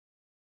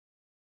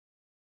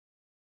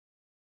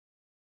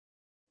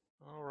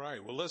All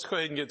right. Well, let's go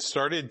ahead and get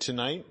started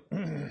tonight.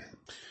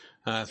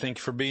 Thank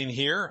you for being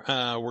here.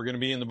 We're going to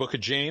be in the book of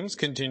James,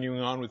 continuing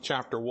on with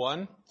chapter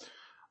 1.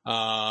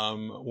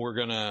 We're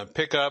going to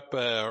pick up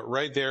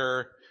right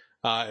there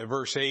at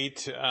verse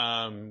 8,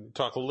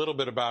 talk a little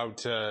bit about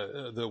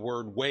the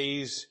word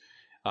ways,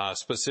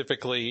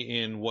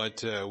 specifically in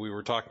what we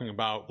were talking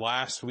about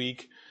last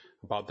week,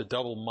 about the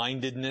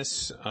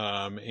double-mindedness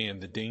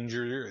and the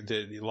danger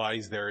that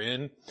lies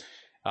therein.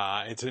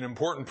 It's an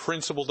important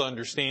principle to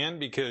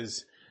understand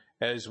because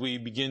as we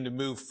begin to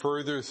move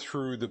further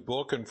through the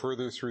book and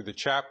further through the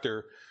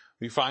chapter,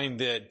 we find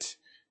that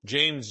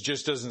James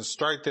just doesn't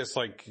start this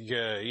like,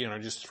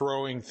 just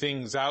throwing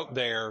things out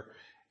there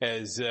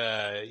as,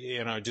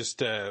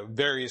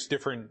 various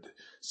different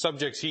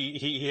subjects.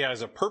 He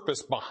has a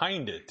purpose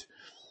behind it.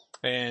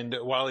 And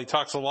while he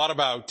talks a lot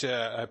about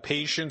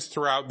patience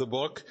throughout the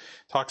book,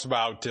 talks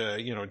about,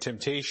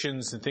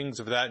 temptations and things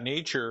of that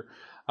nature,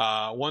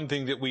 one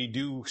thing that we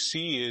do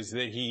see is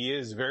that he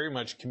is very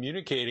much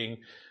communicating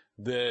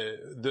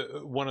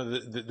one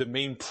of the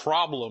main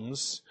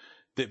problems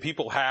that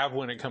people have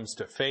when it comes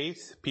to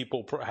faith,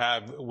 people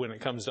have when it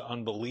comes to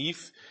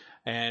unbelief,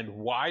 and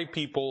why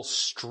people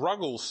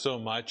struggle so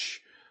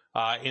much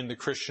in the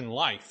Christian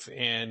life.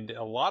 And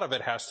a lot of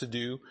it has to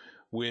do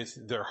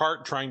with their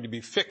heart trying to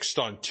be fixed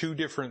on two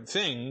different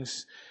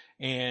things,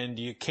 and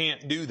you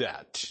can't do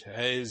that.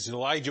 As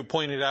Elijah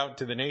pointed out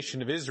to the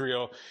nation of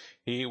Israel,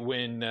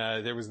 when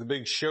there was the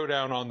big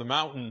showdown on the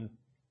mountain,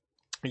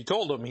 he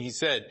told them, he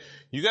said,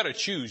 you got to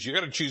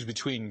choose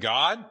between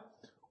God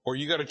or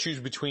you got to choose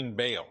between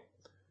Baal.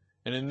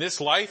 And in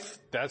this life,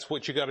 that's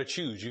what you got to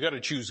choose. You got to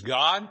choose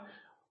God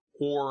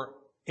or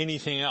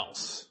anything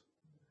else.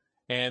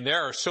 And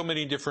there are so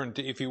many different,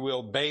 if you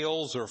will,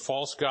 Baals or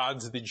false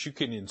gods that you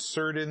can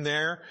insert in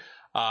there,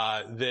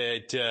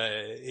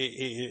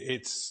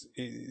 it's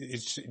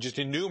just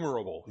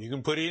innumerable. You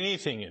can put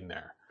anything in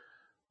there.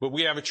 But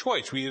we have a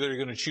choice. We're either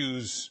going to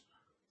choose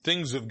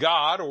things of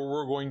God or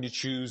we're going to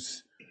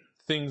choose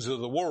things of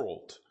the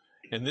world.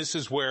 And this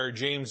is where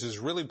James is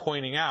really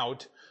pointing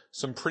out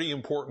some pretty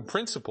important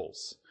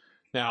principles.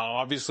 Now,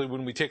 obviously,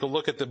 when we take a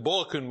look at the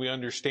book and we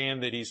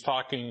understand that he's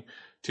talking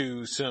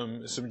to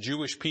some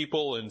Jewish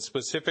people, and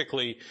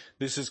specifically,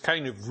 this is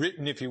kind of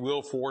written, if you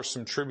will, for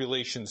some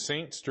tribulation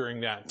saints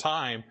during that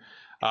time,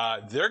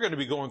 they're going to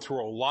be going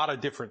through a lot of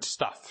different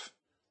stuff.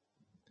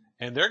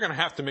 And they're going to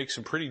have to make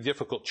some pretty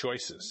difficult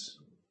choices.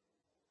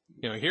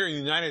 Here in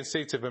the United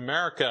States of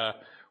America,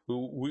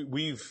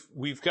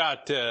 we've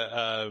got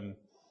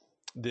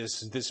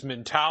this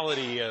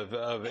mentality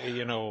of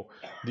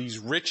these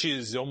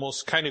riches,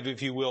 almost kind of,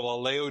 if you will, a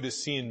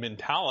Laodicean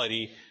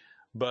mentality.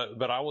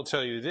 But I will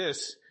tell you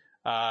this: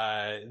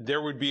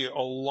 there would be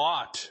a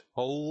lot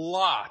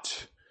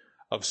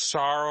of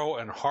sorrow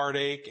and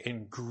heartache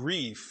and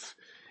grief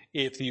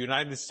if the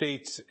United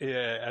States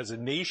as a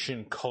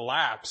nation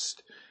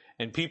collapsed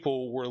and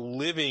people were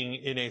living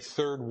in a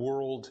third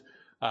world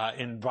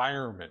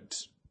environment.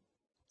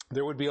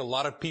 There would be a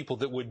lot of people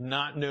that would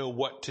not know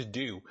what to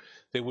do.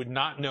 They would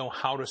not know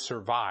how to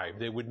survive.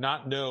 They would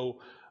not know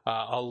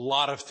a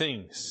lot of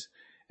things.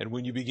 And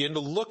when you begin to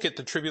look at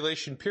the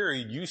tribulation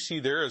period, you see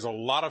there is a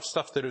lot of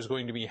stuff that is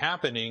going to be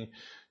happening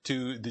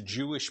to the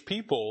Jewish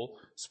people,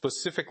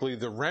 specifically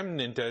the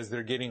remnant, as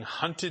they're getting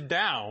hunted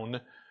down,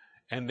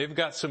 and they've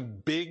got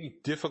some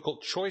big,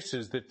 difficult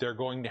choices that they're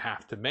going to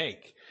have to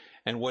make.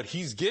 And what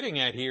he's getting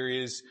at here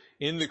is,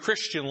 in the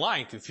Christian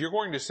life, if you're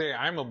going to say,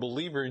 I'm a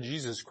believer in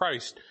Jesus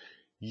Christ,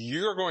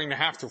 you're going to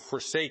have to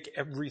forsake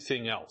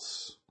everything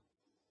else.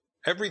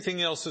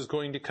 Everything else is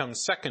going to come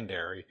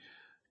secondary.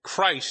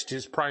 Christ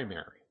is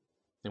primary.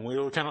 And we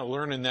were kind of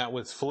learning that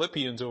with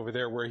Philippians over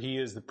there, where he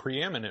is the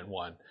preeminent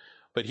one.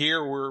 But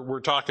here we're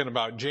talking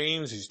about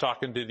James. He's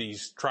talking to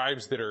these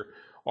tribes that are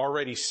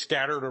already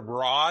scattered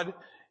abroad,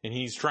 and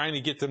he's trying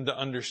to get them to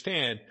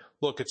understand,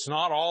 look, it's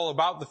not all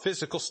about the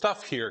physical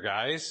stuff here,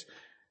 guys.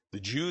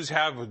 The Jews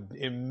have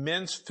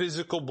immense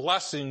physical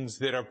blessings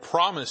that are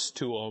promised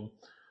to them,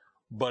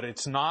 but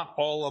it's not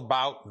all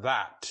about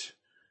that.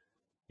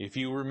 If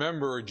you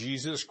remember,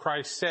 Jesus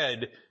Christ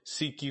said,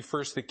 seek ye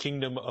first the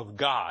kingdom of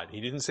God.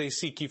 He didn't say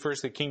seek ye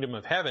first the kingdom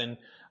of heaven,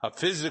 a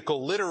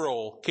physical,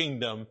 literal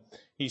kingdom.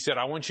 He said,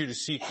 I want you to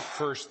seek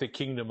first the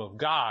kingdom of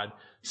God,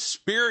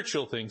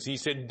 spiritual things. He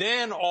said,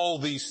 then all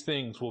these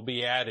things will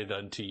be added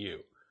unto you.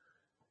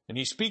 And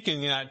he's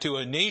speaking that to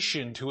a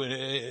nation, to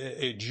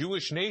a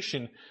Jewish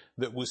nation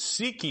that was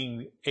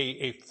seeking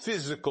a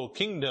physical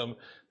kingdom.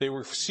 They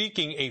were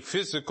seeking a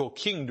physical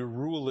king to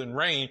rule and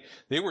reign.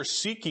 They were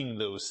seeking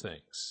those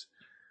things.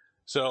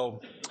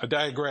 So I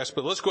digress,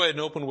 but let's go ahead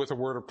and open with a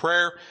word of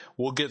prayer.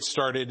 We'll get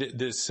started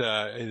this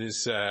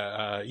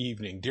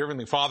evening. Dear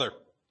Heavenly Father,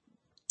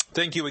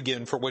 thank you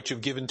again for what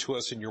you've given to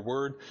us in your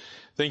word.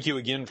 Thank you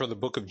again for the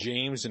book of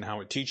James and how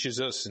it teaches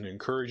us and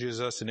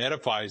encourages us and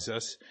edifies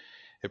us.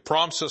 It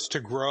prompts us to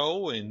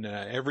grow in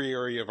every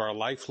area of our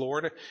life,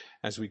 Lord,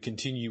 as we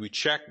continually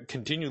check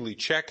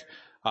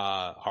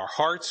our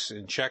hearts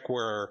and check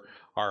where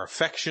our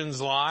affections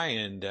lie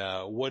and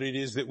what it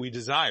is that we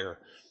desire.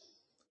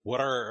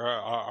 what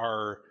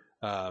our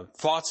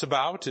thoughts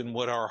about and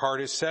what our heart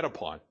is set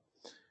upon.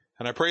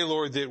 And I pray,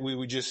 Lord, that we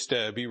would just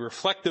be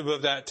reflective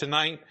of that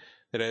tonight,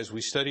 that as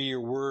we study your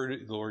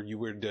word, Lord, you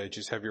would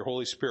just have your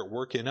Holy Spirit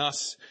work in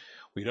us.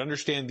 We'd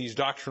understand these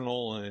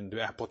doctrinal and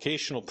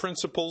applicational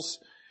principles.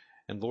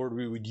 And Lord,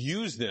 we would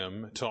use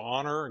them to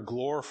honor,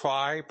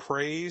 glorify,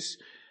 praise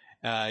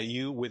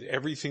you with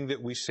everything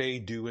that we say,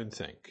 do, and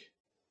think.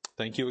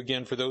 Thank you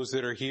again for those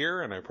that are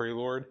here. And I pray,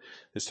 Lord,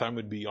 this time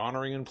would be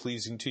honoring and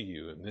pleasing to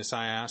you. And this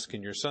I ask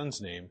in your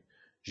Son's name,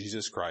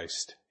 Jesus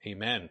Christ.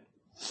 Amen.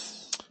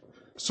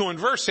 So in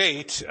verse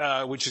 8,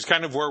 which is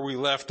kind of where we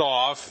left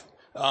off,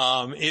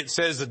 it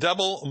says the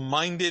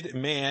double-minded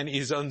man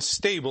is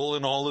unstable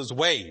in all his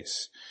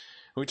ways.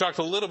 We talked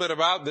a little bit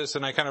about this,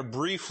 and I kind of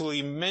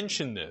briefly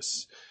mentioned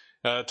this,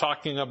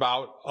 talking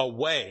about a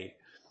way.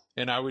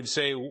 And I would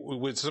say,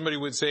 somebody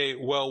would say,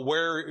 well,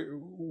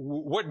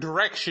 what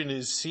direction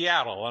is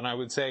Seattle? And I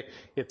would say,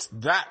 it's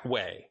that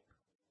way.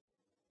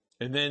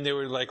 And then they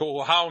were like, oh,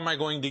 well, how am I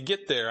going to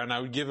get there? And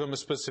I would give them a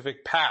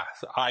specific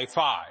path,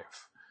 I-5.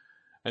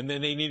 And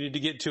then they needed to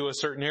get to a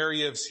certain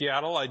area of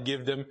Seattle. I'd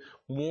give them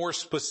more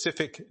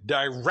specific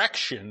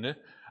direction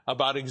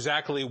about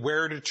exactly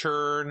where to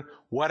turn,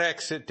 what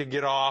exit to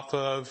get off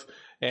of,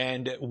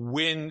 and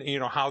when,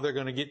 how they're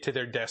going to get to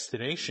their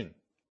destination.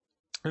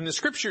 And the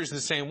scripture is the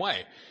same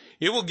way.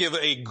 It will give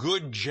a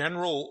good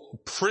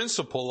general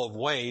principle of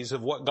ways,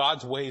 of what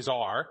God's ways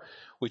are,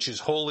 which is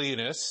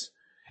holiness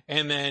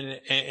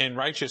and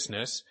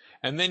righteousness.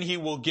 And then he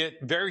will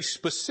get very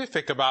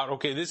specific about,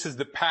 okay, this is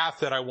the path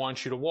that I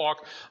want you to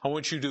walk. I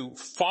want you to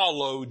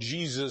follow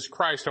Jesus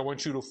Christ. I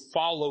want you to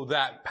follow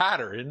that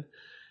pattern.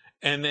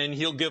 And then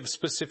he'll give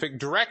specific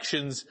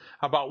directions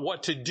about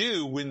what to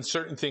do when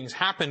certain things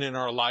happen in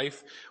our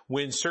life,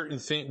 when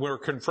we're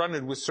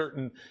confronted with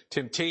certain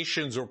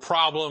temptations or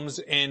problems,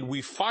 and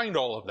we find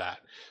all of that.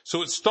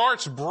 So it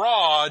starts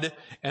broad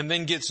and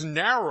then gets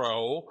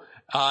narrow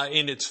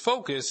in its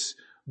focus.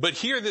 But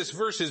here this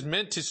verse is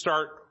meant to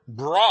start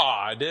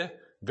broad,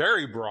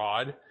 very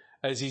broad,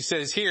 as he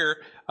says here,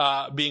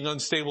 being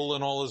unstable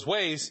in all his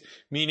ways,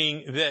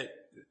 meaning that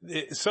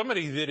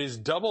somebody that is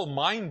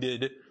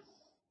double-minded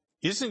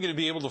isn't going to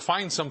be able to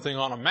find something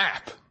on a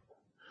map.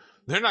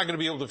 They're not going to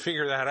be able to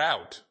figure that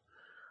out.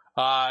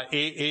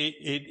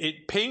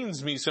 It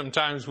pains me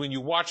sometimes when you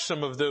watch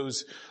some of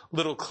those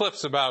little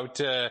clips about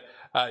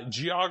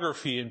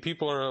geography, and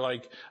people are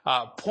like,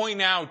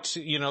 point out,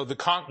 the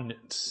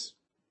continents.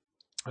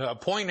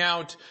 Point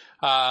out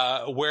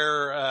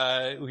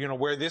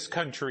where this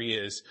country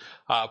is.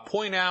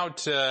 Point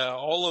out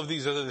all of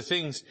these other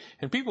things,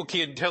 and people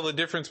can't tell the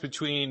difference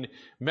between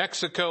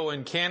Mexico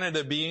and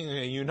Canada being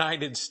a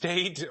united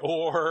state,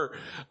 or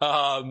they've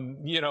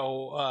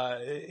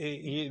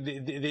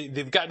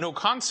got no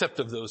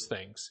concept of those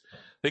things.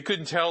 They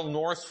couldn't tell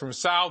north from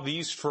south,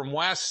 east from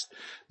west.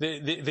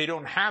 They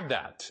don't have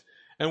that,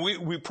 and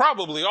we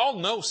probably all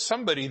know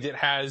somebody that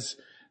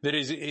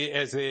is,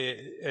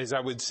 as I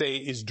would say,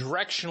 is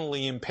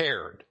directionally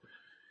impaired.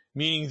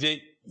 Meaning that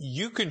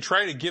you can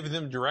try to give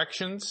them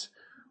directions,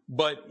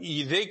 but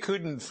they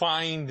couldn't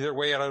find their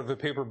way out of a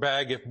paper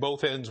bag if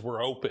both ends were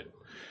open.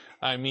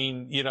 I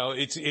mean,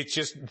 it's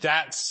just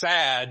that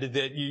sad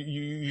that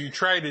you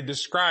try to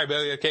describe,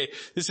 okay,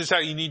 this is how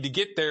you need to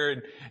get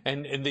there,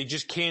 and they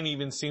just can't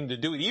even seem to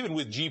do it, even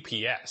with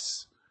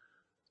GPS.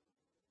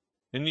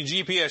 And the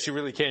GPS you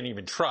really can't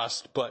even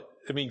trust, but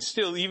I mean,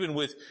 still, even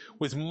with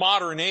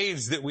modern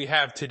aids that we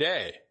have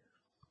today.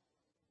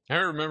 I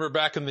remember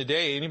back in the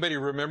day, anybody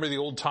remember the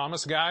old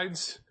Thomas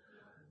guides?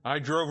 I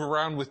drove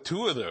around with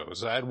two of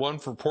those. I had one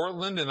for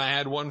Portland and I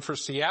had one for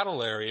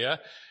Seattle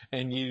area.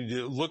 And you'd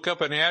look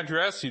up an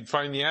address, you'd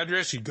find the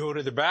address, you'd go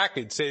to the back,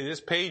 it'd say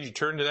this page, you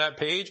turn to that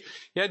page.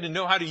 You had to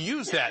know how to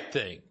use that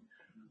thing.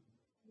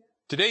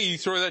 Today you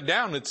throw that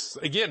down,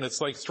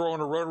 it's like throwing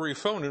a rotary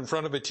phone in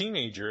front of a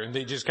teenager, and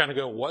they just kind of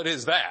go, what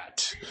is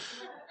that?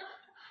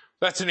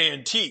 That's an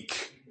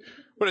antique.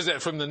 What is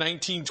that, from the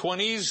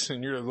 1920s?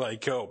 And you're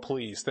like, oh,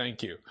 please,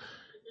 thank you.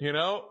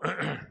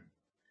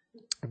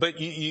 But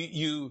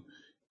you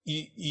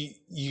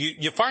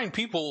find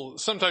people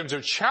sometimes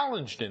are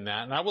challenged in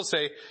that. And I will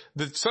say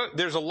that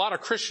there's a lot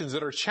of Christians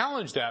that are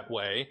challenged that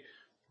way,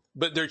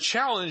 but they're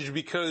challenged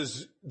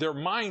because their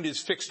mind is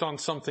fixed on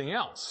something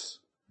else.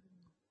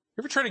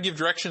 You ever try to give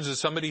directions to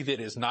somebody that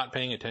is not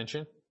paying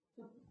attention?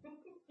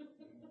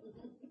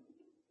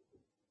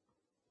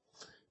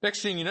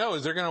 Next thing you know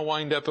is they're going to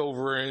wind up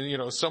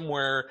over,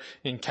 somewhere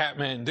in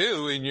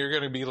Kathmandu, and you're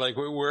going to be like,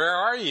 where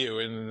are you?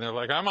 And they're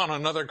like, I'm on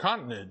another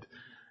continent.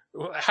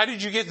 Well, how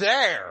did you get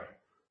there?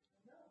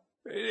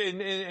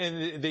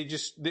 And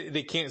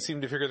they can't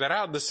seem to figure that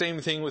out. The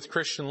same thing with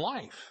Christian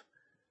life.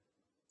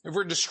 If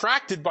we're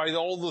distracted by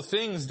all the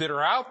things that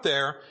are out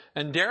there,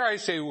 and dare I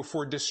say, if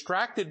we're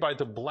distracted by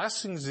the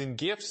blessings and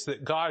gifts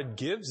that God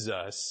gives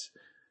us,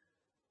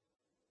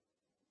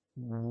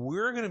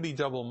 we're going to be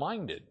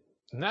double-minded.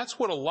 And that's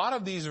what a lot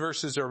of these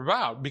verses are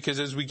about, because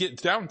as we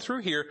get down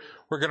through here,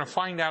 we're going to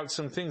find out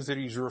some things that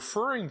he's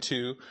referring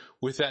to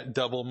with that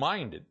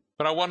double-minded.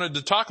 But I wanted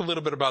to talk a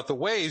little bit about the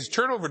ways.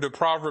 Turn over to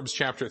Proverbs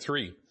chapter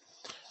 3.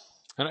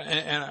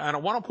 And I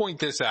want to point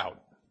this out.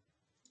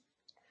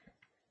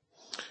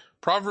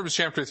 Proverbs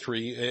chapter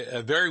 3,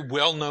 a very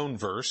well-known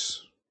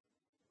verse.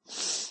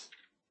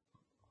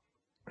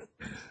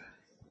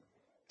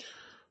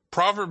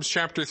 Proverbs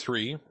chapter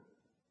 3,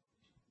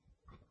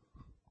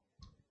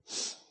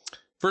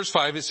 verse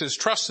 5, it says,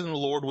 trust in the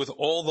Lord with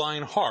all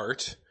thine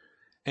heart,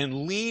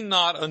 and lean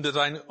not unto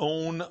thine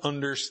own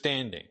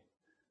understanding.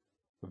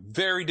 A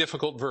very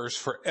difficult verse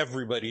for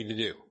everybody to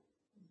do.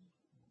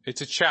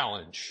 It's a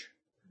challenge,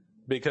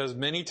 because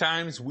many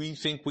times we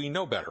think we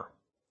know better.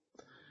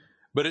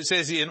 But it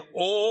says, in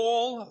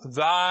all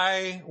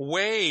thy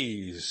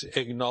ways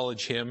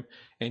acknowledge him,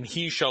 and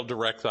he shall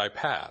direct thy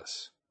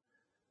paths.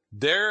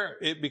 There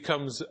it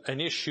becomes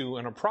an issue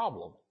and a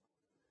problem.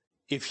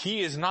 If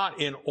he is not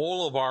in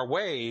all of our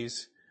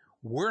ways,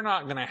 we're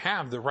not going to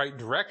have the right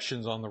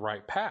directions on the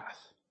right path.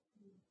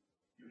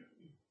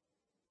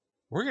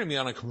 We're going to be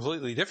on a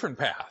completely different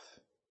path.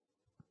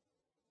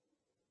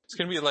 It's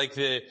going to be like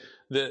the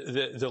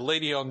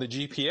lady on the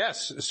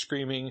GPS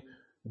screaming,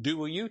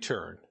 do a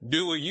U-turn,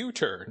 do a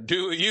U-turn,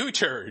 do a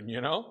U-turn, you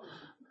know?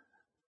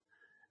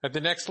 At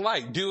the next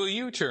light, do a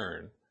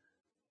U-turn.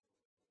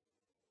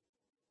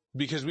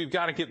 Because we've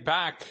got to get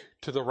back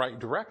to the right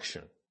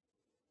direction.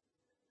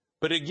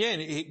 But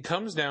again, it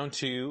comes down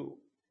to,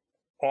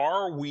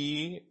 are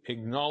we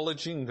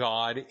acknowledging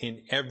God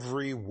in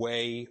every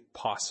way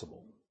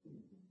possible?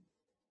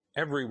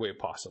 Every way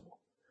possible.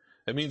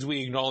 That means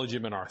we acknowledge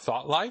him in our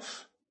thought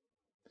life.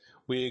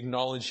 We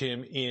acknowledge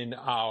him in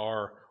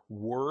our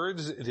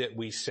words that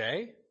we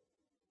say.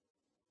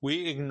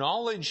 We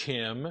acknowledge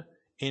him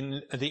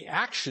in the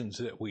actions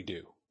that we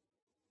do.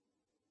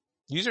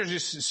 These are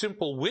just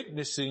simple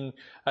witnessing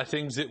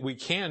things that we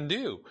can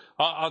do.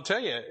 I'll tell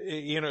you,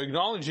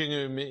 acknowledging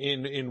him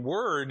in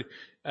word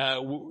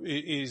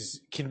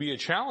can be a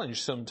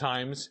challenge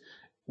sometimes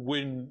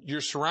when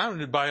you're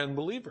surrounded by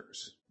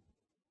unbelievers.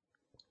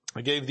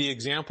 I gave the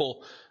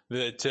example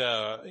that,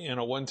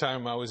 one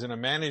time I was in a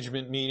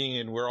management meeting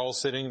and we're all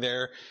sitting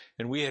there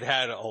and we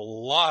had a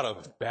lot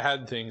of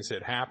bad things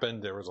that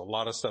happened. There was a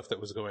lot of stuff that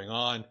was going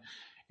on.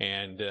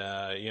 And,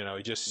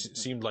 it just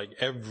seemed like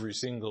every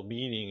single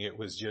meeting, it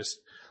was just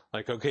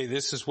like, okay,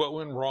 this is what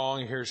went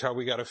wrong. Here's how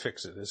we got to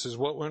fix it. This is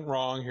what went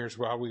wrong. Here's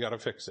how we got to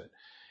fix it.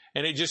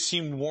 And it just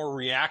seemed more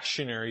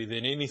reactionary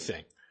than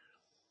anything.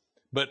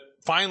 But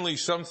finally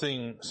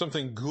something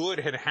good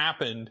had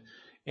happened.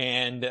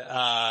 And,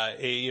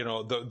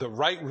 the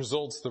right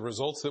results, the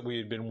results that we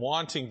had been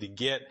wanting to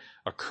get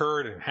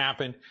occurred and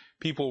happened.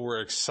 People were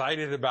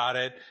excited about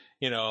it.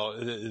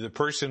 The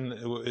person,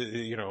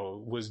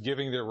 was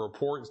giving their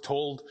report,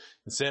 told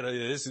and said,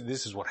 this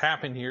is what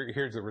happened here.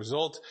 Here's the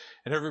result.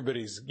 And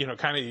everybody's, you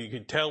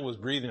could tell was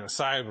breathing a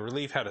sigh of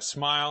relief, had a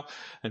smile,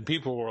 and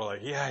people were like,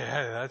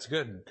 yeah, that's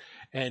good.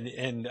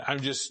 And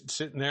I'm just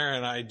sitting there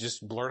and I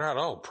just blurt out,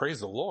 oh,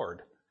 praise the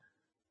Lord.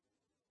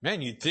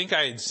 Man, you'd think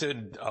I had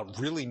said a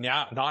really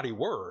naughty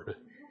word.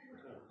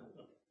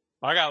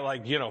 I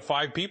got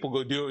 5 people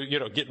go do,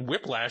 getting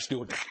whiplash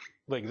doing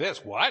like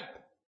this. What?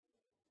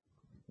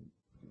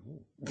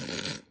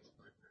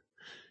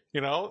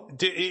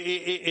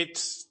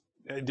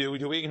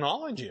 Do we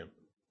acknowledge him?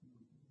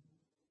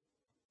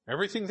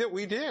 Everything that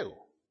we do.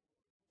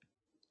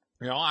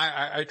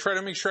 I try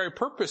to make sure I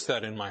purpose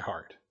that in my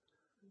heart.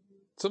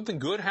 Something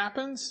good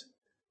happens,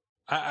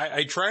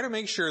 I try to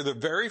make sure the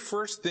very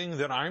first thing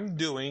that I'm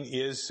doing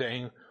is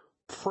saying,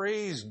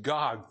 praise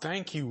God,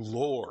 thank you,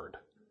 Lord.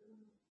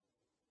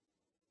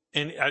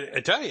 And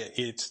I tell you,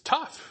 it's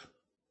tough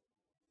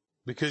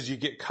because you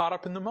get caught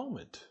up in the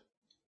moment.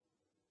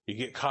 You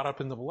get caught up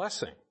in the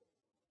blessing.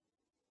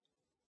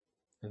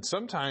 And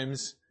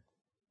sometimes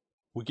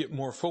we get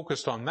more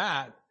focused on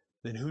that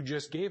than who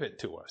just gave it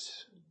to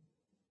us.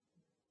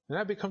 And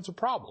that becomes a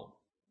problem.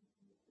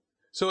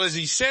 So as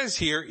he says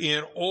here,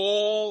 in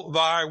all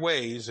thy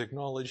ways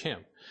acknowledge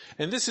him.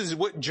 And this is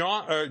what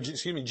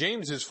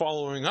James is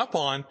following up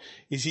on,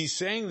 is he's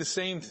saying the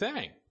same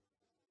thing.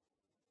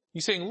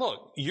 He's saying,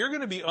 look, you're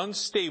going to be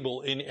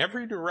unstable in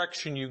every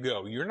direction you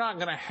go. You're not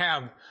going to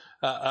have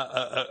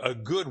a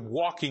good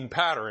walking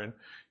pattern.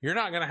 You're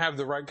not going to have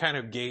the right kind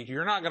of gait.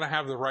 You're not going to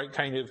have the right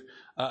kind of,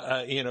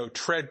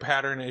 tread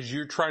pattern as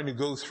you're trying to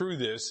go through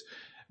this,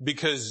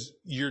 because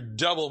you're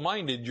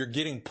double-minded. You're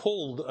getting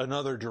pulled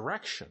another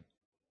direction.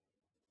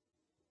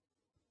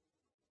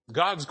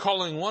 God's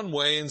calling one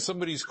way and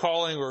somebody's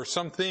calling, or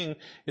something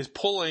is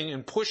pulling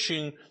and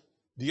pushing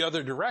the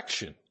other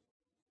direction.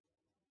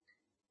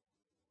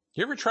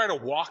 You ever try to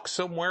walk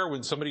somewhere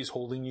when somebody's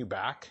holding you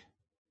back?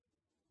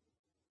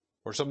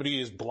 Or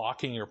somebody is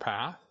blocking your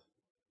path?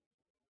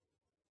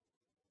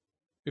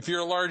 If you're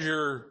a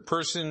larger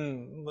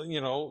person,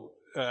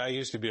 I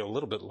used to be a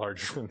little bit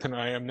larger than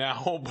I am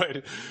now,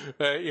 but,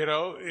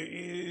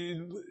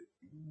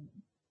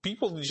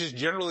 people just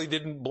generally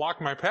didn't block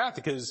my path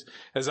because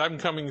as I'm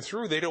coming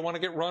through, they don't want to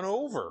get run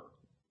over.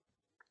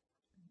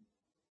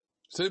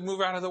 So they move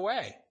out of the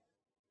way.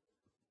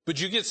 But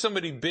you get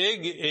somebody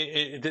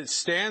big that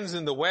stands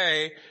in the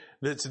way,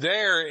 that's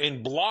there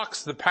and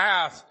blocks the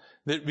path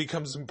that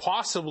becomes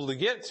impossible to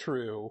get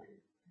through.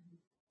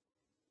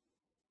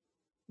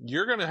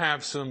 You're going to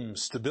have some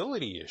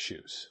stability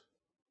issues.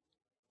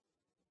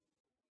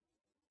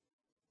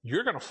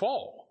 You're going to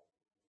fall.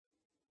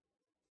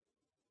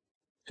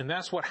 And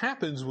that's what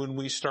happens when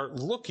we start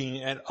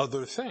looking at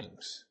other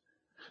things.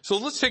 So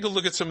let's take a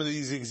look at some of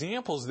these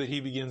examples that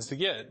he begins to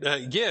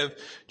give.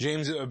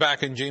 James,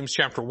 back in James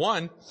chapter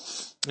 1.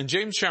 In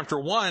James chapter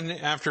 1,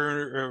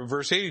 after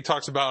verse 8, he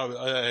talks about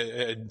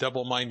a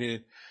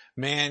double-minded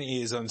man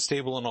is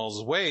unstable in all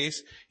his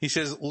ways. He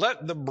says,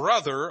 let the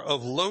brother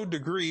of low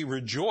degree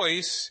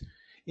rejoice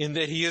in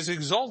that he is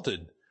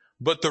exalted,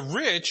 but the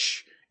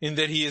rich in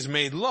that he is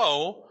made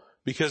low,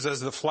 because as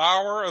the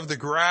flower of the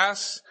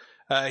grass,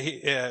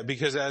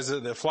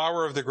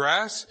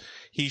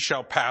 he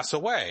shall pass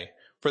away.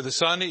 For the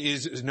sun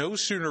is no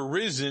sooner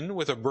risen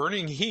with a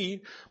burning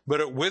heat, but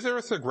it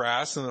withereth the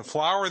grass, and the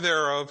flower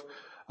thereof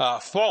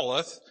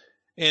falleth,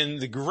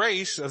 and the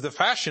grace of the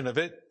fashion of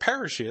it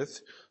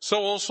perisheth.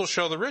 So also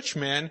shall the rich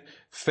man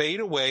fade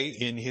away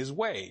in his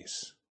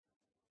ways.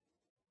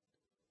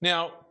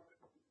 Now,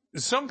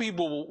 some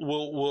people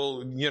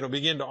will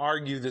begin to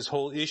argue this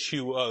whole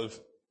issue of,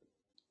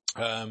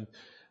 and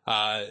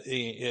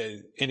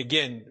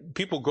again,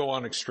 people go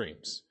on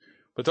extremes,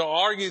 but they'll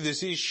argue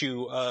this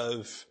issue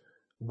of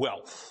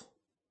wealth.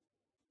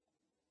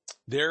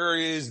 There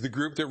is the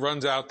group that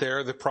runs out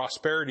there, the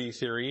prosperity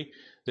theory,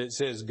 that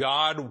says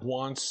God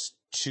wants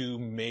to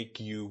make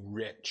you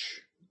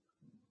rich.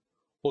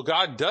 Well,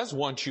 God does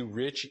want you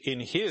rich in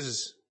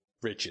His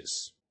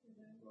riches,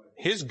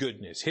 His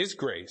goodness, His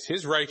grace,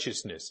 His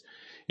righteousness,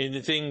 in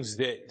the things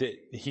that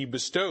He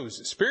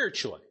bestows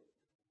spiritually.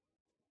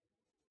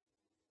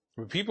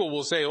 People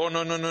will say, oh,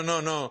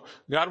 no.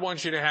 God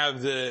wants you to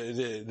have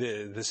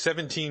the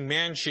 17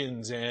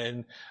 mansions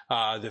and,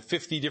 the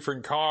 50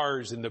 different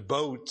cars and the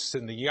boats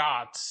and the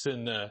yachts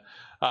and the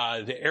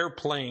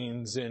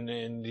airplanes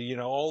and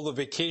all the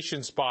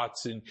vacation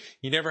spots, and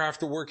you never have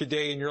to work a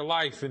day in your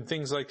life and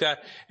things like that.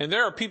 And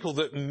there are people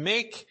that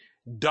make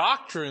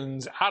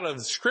doctrines out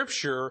of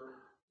Scripture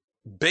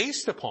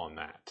based upon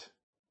that.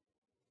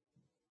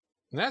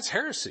 And that's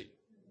heresy.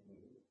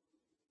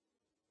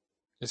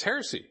 It's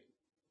heresy.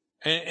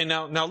 And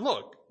now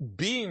look,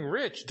 being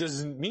rich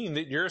doesn't mean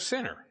that you're a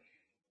sinner.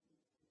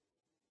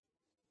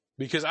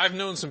 Because I've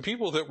known some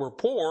people that were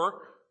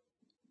poor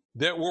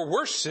that were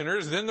worse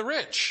sinners than the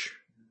rich.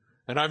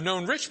 And I've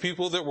known rich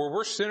people that were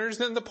worse sinners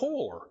than the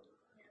poor.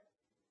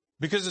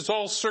 Because it's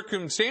all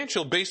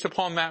circumstantial based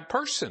upon that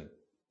person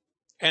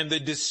and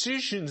the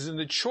decisions and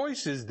the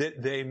choices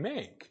that they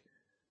make.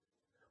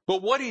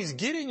 But what he's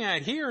getting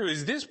at here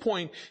is this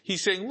point.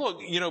 He's saying,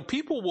 look,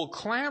 people will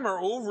clamor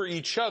over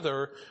each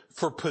other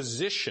for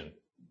position,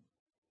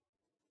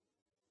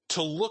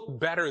 to look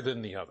better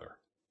than the other.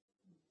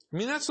 I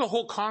mean, that's the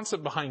whole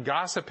concept behind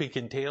gossiping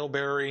and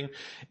talebearing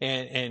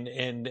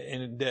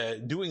and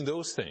doing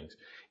those things,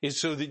 is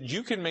so that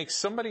you can make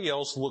somebody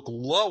else look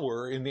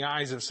lower in the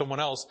eyes of someone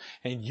else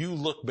and you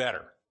look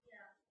better.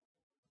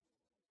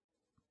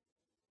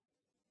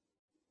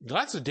 Yeah.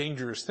 That's a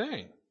dangerous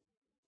thing.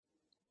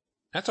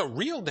 That's a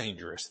real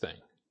dangerous thing.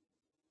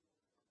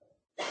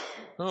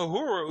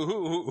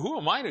 Who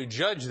am I to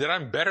judge that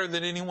I'm better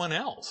than anyone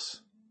else?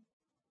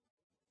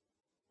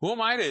 Who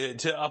am I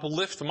to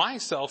uplift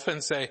myself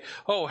and say,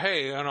 oh,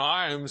 hey,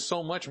 I am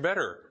so much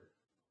better?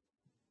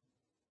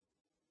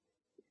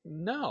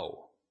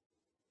 No.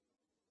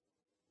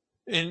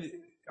 And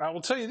I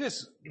will tell you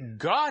this,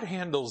 God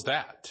handles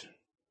that.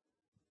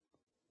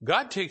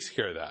 God takes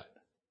care of that.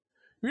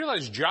 You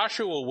realize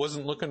Joshua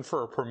wasn't looking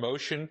for a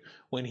promotion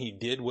when he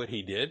did what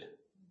he did,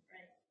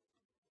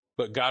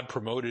 but God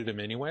promoted him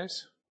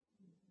anyways.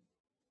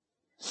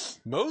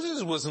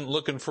 Moses wasn't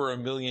looking for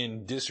 1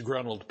 million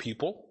disgruntled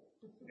people.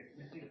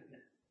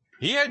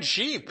 He had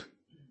sheep.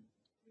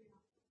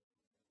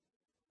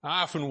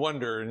 I often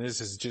wonder, and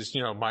this is just,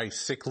 my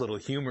sick little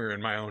humor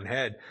in my own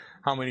head,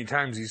 how many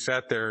times he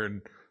sat there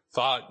and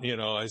thought,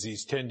 as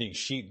he's tending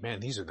sheep, man,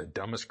 these are the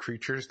dumbest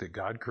creatures that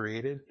God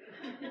created.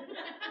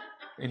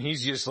 And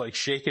he's just like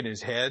shaking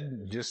his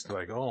head, just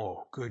like,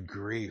 oh, good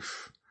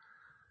grief.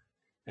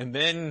 And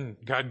then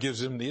God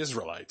gives him the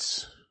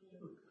Israelites.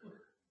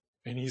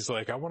 And he's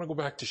like, I want to go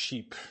back to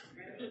sheep.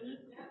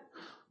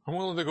 I'm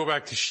willing to go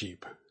back to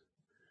sheep.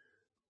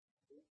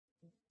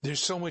 They're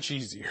so much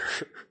easier.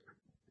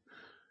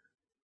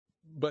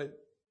 But,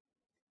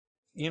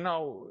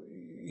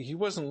 he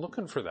wasn't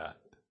looking for that.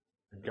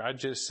 God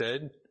just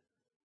said,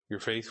 you're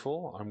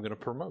faithful, I'm going to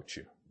promote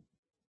you.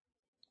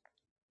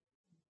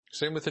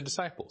 Same with the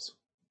disciples.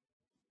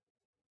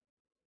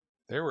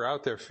 They were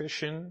out there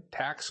fishing,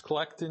 tax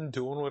collecting,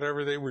 doing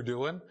whatever they were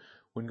doing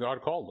when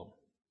God called them.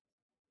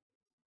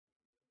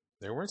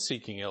 They weren't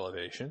seeking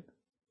elevation.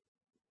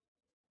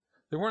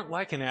 They weren't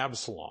like an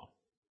Absalom.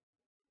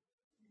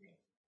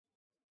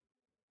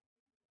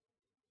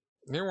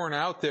 They weren't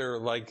out there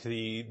like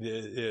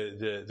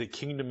the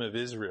kingdom of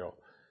Israel,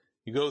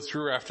 You go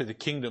through after the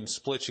kingdom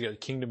splits, you got the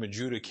kingdom of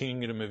Judah,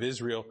 kingdom of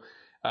Israel.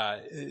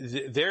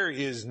 There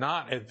is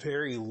not a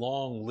very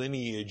long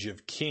lineage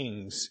of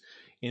kings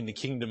in the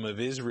kingdom of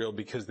Israel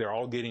because they're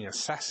all getting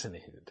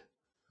assassinated.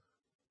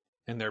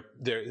 And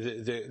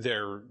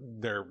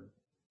they're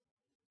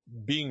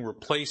being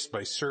replaced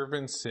by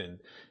servants and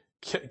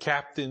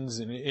captains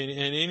and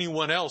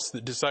anyone else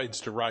that decides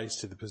to rise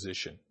to the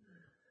position.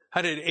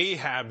 How did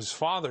Ahab's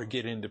father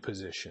get into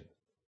position?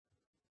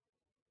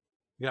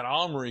 You got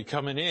Omri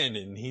coming in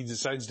and he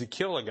decides to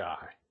kill a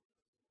guy.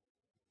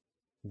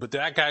 But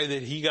that guy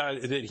that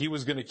he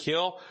was going to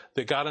kill,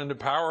 that got into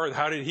power,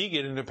 how did he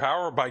get into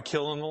power? By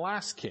killing the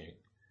last king.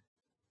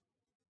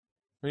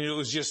 I mean,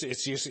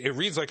 it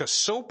reads like a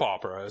soap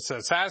opera. It's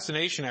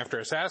assassination after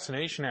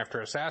assassination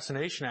after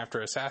assassination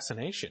after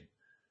assassination.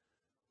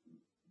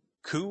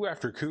 Coup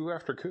after coup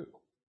after coup.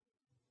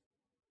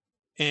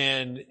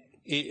 And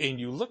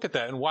you look at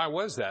that, and why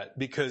was that?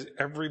 Because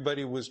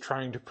everybody was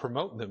trying to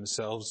promote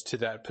themselves to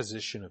that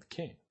position of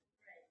king.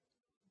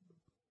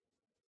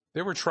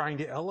 They were trying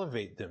to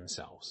elevate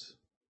themselves.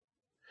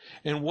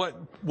 And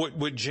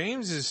what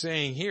James is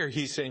saying here,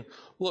 he's saying,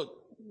 look,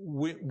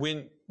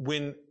 when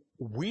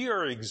we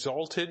are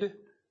exalted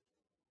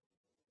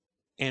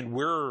and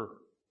we're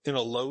in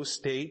a low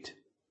state,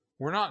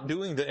 we're not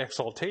doing the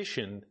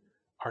exaltation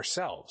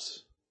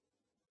ourselves.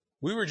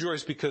 We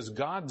rejoice because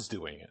God's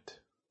doing it.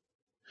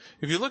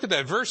 If you look at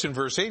that verse in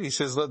verse 8, he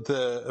says, let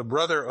the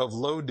brother of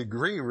low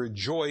degree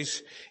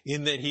rejoice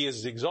in that he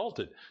is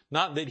exalted,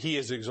 not that he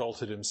has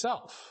exalted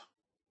himself.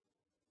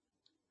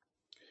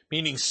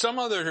 Meaning some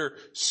other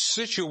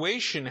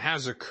situation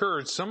has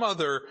occurred, some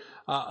other,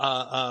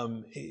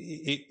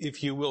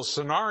 if you will,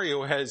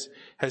 scenario has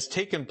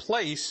taken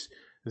place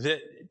that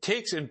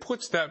takes and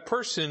puts that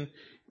person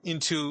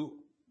into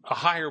a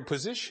higher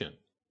position.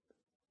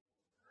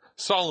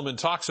 Solomon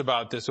talks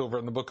about this over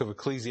in the book of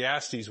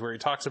Ecclesiastes, where he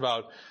talks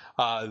about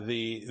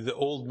the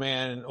old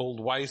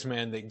wise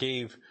man that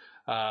gave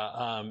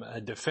a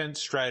defense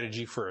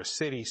strategy for a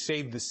city,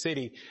 saved the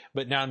city,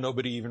 but now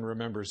nobody even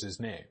remembers his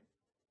name.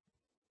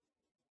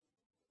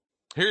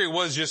 Here he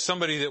was, just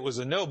somebody that was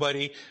a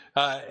nobody,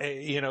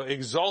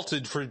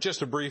 exalted for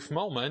just a brief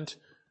moment,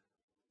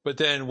 but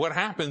then what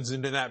happens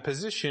into that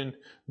position?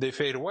 They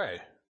fade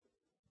away.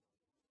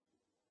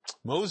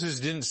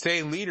 Moses didn't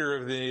stay leader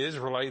of the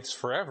Israelites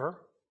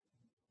forever.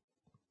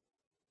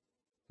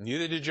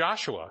 Neither did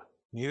Joshua.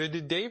 Neither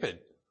did David.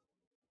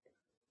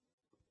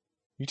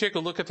 You take a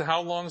look at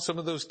how long some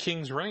of those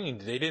kings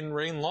reigned. They didn't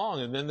reign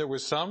long. And then there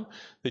was some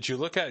that you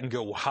look at and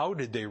go, well, how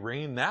did they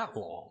reign that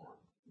long?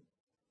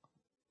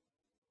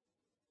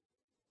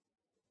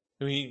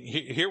 I mean,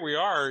 here we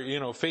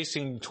are,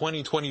 facing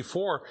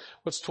 2024.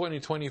 What's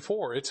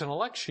 2024? It's an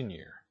election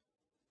year.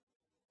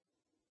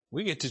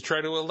 We get to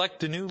try to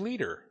elect a new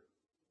leader.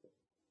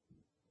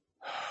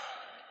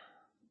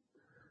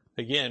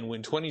 Again,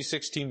 when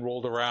 2016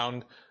 rolled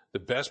around, the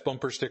best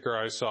bumper sticker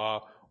I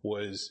saw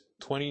was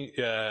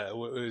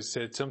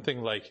said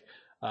something like,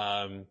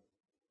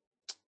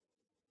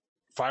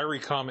 fiery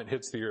comet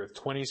hits the earth,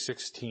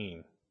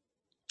 2016.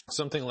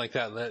 Something like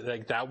that.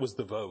 Like that was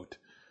the vote.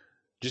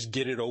 Just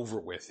get it over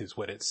with is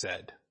what it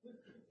said.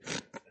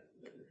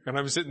 And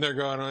I'm sitting there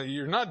going, oh,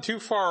 you're not too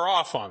far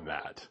off on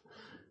that.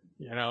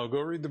 Go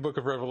read the book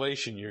of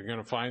Revelation. You're going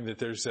to find that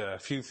there's a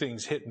few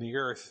things hitting the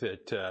earth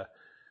that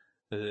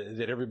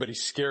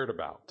everybody's scared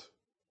about.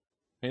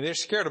 I mean, they're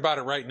scared about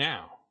it right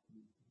now.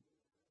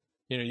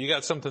 You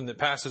got something that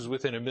passes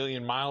within 1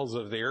 million miles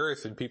of the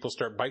earth and people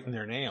start biting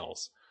their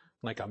nails.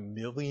 Like 1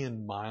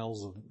 million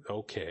miles of,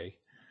 okay.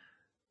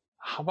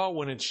 How about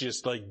when it's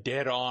just like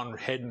dead on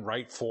heading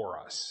right for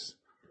us?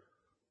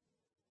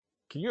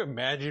 Can you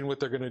imagine what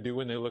they're going to do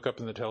when they look up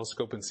in the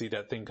telescope and see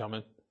that thing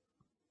coming?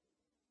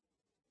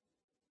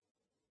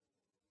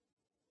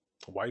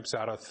 Wipes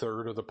out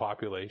 1/3 of the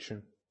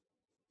population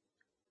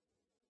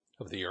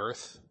of the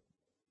earth.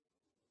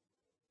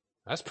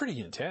 That's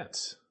pretty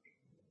intense.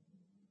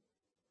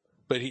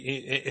 But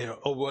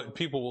what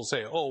people will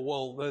say, oh,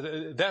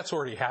 well, that's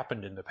already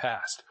happened in the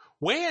past.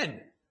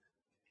 When?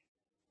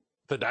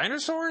 The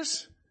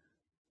dinosaurs?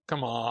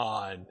 Come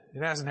on.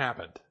 It hasn't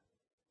happened.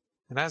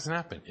 It hasn't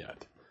happened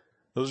yet.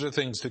 Those are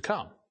things to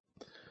come.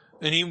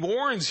 And he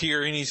warns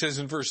here, and he says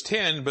in verse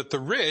 10, but the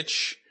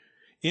rich,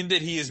 in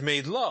that he is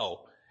made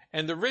low.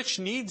 And the rich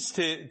needs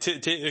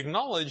to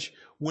acknowledge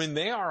when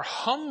they are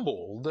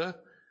humbled,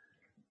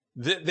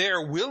 that they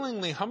are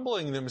willingly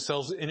humbling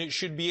themselves, and it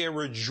should be a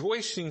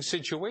rejoicing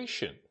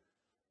situation.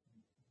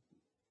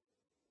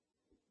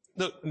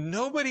 Look,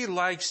 nobody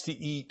likes to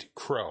eat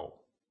crow.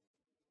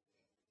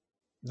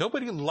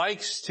 Nobody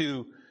likes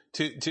to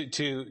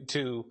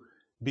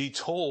be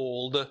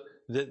told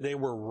that they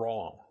were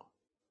wrong.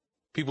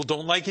 People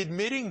don't like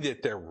admitting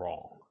that they're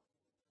wrong.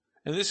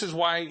 And this is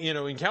why,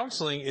 in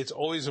counseling, it's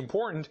always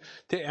important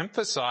to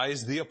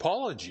emphasize the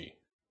apology.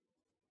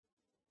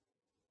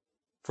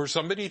 For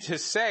somebody to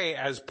say,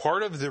 as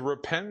part of the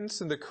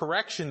repentance and the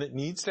correction that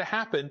needs to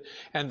happen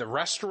and the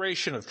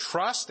restoration of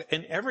trust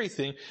and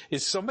everything,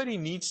 is somebody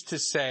needs to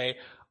say,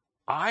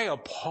 I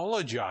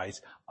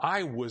apologize.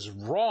 I was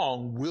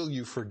wrong. Will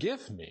you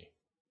forgive me?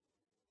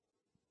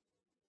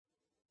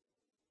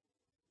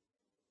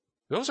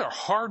 Those are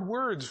hard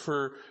words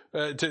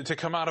to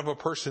come out of a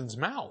person's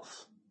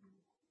mouth.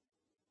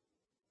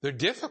 They're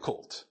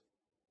difficult.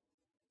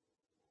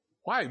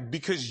 Why?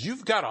 Because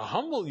you've got to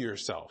humble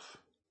yourself.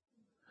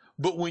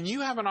 But when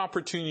you have an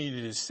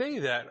opportunity to say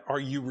that, are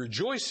you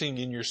rejoicing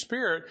in your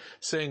spirit,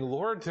 saying,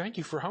 Lord, thank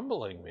you for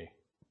humbling me?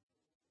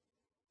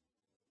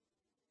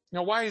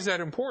 Now, why is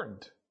that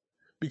important?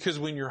 Because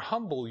when you're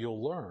humble,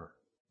 you'll learn.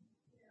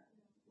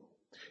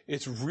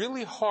 It's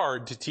really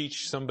hard to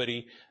teach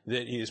somebody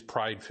that is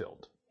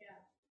pride-filled.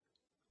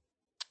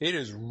 It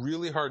is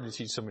really hard to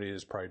teach somebody that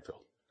is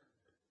pride-filled.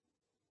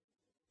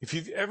 If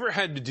you've ever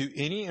had to do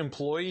any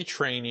employee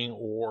training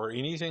or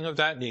anything of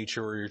that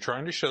nature, where you're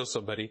trying to show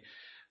somebody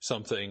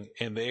something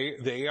and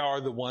they are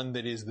the one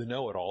that is the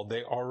know-it-all,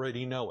 they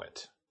already know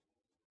it.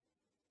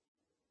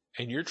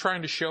 And you're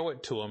trying to show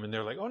it to them and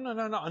they're like, oh,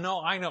 no,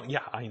 I know. Yeah,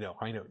 I know.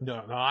 No,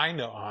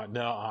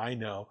 I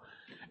know.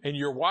 And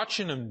you're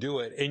watching them do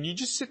it and you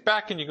just sit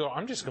back and you go,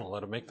 I'm just going to let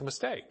them make the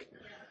mistake.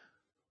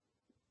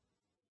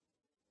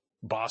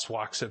 Boss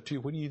walks up to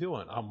you. What are you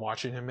doing? I'm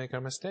watching him make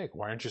a mistake.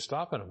 Why aren't you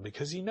stopping him?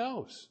 Because he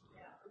knows.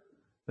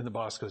 And the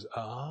boss goes,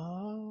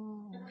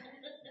 oh,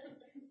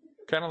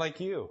 kind of like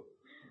you.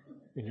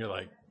 And you're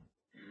like,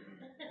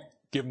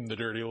 give him the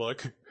dirty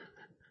look.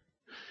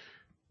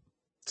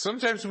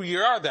 Sometimes we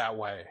are that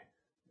way.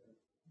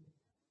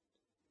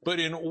 But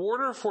in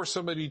order for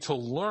somebody to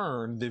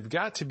learn, they've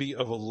got to be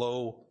of a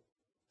low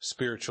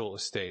spiritual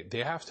estate.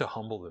 They have to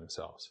humble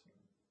themselves.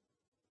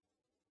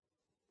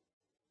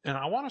 And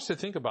I want us to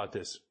think about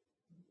this.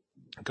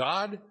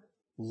 God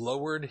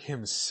lowered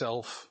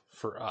himself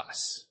for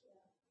us.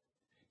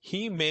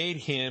 He made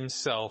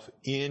himself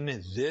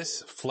in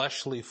this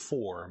fleshly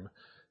form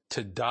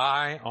to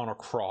die on a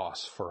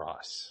cross for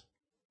us.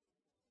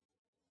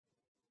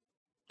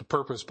 The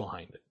purpose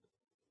behind it.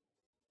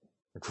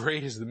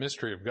 Great is the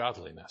mystery of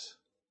godliness.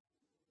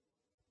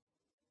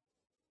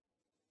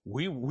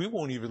 We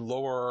won't even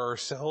lower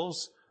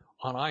ourselves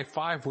on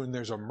I-5 when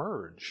there's a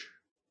merge.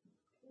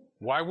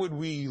 Why would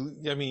we,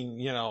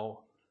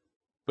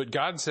 but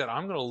God said,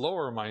 I'm going to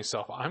lower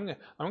myself. I'm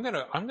going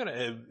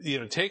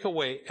to take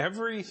away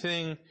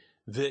everything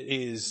that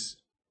is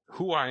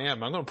who I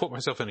am. I'm going to put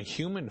myself in a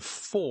human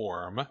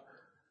form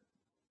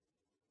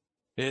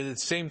and at the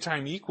same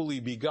time equally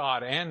be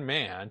God and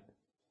man.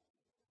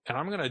 And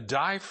I'm going to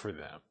die for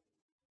them.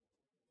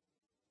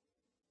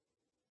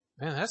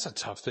 Man, that's a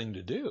tough thing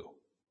to do.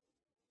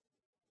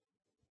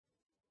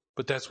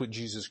 But that's what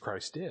Jesus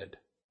Christ did.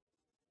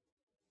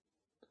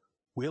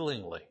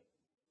 Willingly.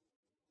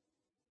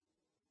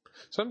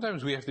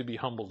 Sometimes we have to be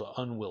humbled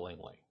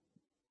unwillingly.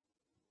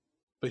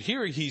 But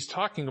here he's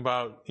talking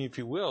about, if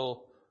you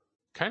will,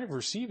 kind of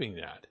receiving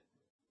that.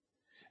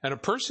 And a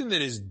person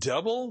that is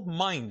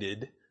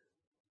double-minded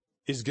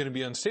is going to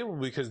be unstable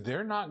because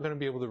they're not going to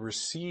be able to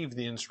receive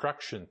the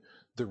instruction,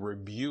 the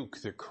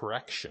rebuke, the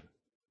correction.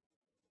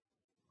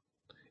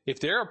 If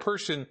they're a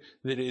person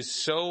that is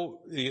so,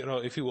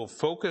 if you will,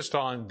 focused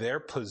on their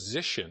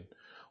position,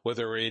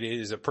 whether it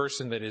is a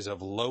person that is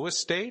of low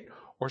estate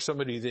or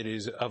somebody that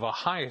is of a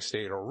high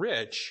estate or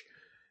rich,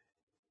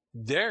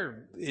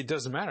 it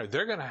doesn't matter.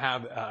 They're going to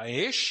have an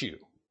issue.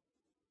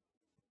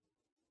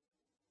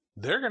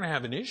 They're going to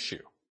have an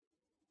issue.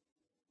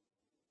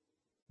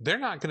 They're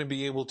not going to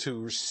be able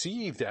to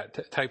receive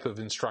that type of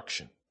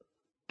instruction,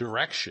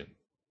 direction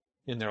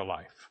in their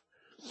life.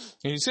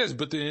 And he says,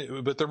 but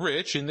the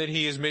rich, in that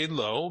he is made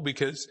low,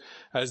 because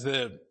as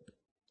the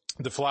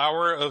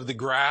flower of the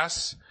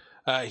grass,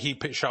 he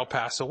shall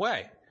pass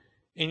away.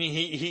 And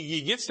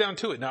he gets down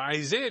to it. Now,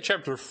 Isaiah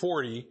chapter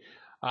 40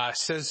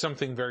 says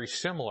something very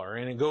similar,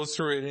 and it goes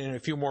through it in a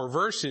few more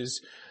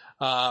verses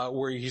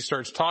where he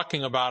starts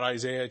talking about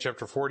Isaiah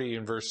chapter 40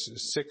 in verse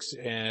 6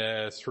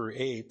 through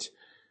 8.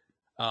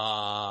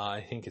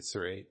 I think it's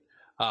through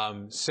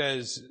 8.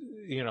 Says,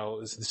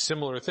 it's a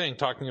similar thing,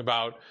 talking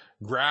about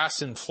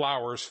grass and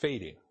flowers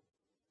fading.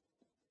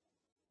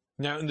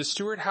 Now, in the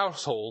Stewart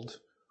household,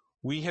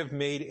 we have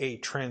made a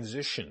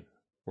transition.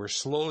 We're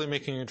slowly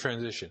making a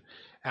transition.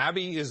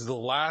 Abby is the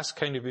last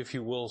kind of, if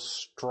you will,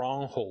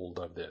 stronghold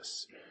of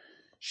this.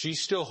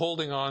 She's still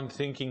holding on,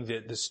 thinking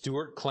that the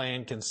Stewart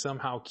clan can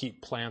somehow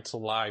keep plants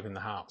alive in the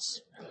house.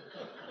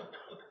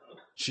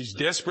 She's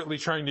desperately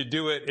trying to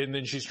do it, and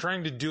then she's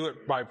trying to do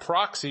it by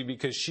proxy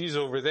because she's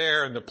over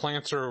there and the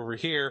plants are over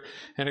here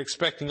and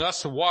expecting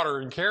us to water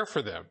and care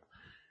for them.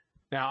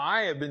 Now,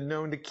 I have been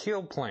known to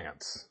kill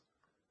plants,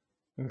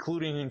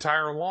 including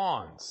entire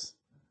lawns.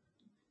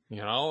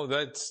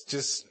 That's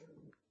just,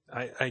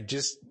 I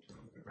just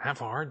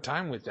have a hard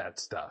time with that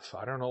stuff.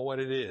 I don't know what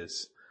it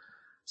is.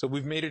 So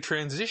we've made a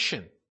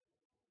transition.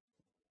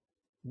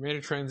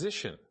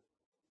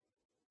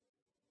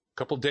 A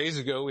couple days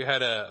ago, we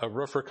had a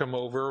roofer come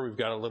over. We've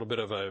got a little bit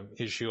of an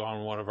issue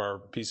on one of our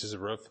pieces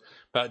of roof.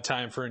 About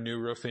time for a new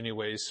roof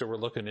anyways, so we're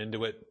looking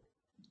into it,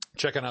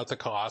 checking out the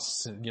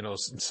costs and,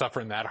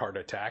 suffering that heart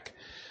attack.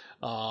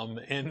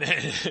 And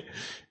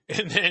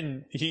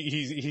then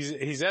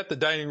he's at the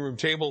dining room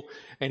table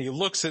and he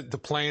looks at the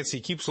plants. He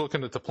keeps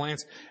looking at the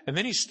plants, and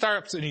then he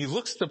stops and he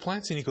looks at the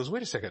plants and he goes,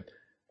 "Wait a second.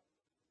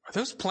 Are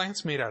those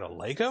plants made out of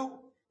Lego?"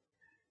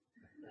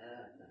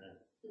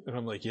 And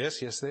I'm like,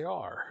 yes, they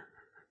are.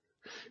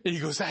 And he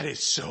goes, "That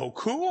is so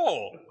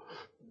cool."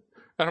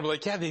 And I'm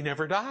like, yeah, they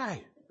never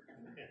die.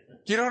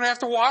 You don't have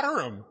to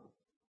water them.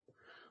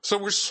 So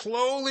we're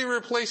slowly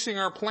replacing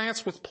our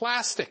plants with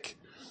plastic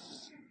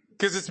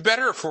because it's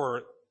better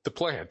for the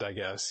plant, I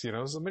guess.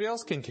 Somebody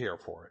else can care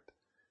for it.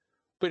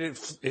 But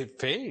it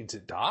fades.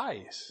 It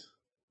dies.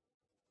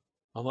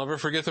 I'll never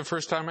forget the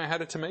first time I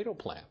had a tomato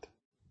plant.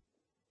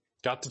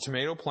 Got the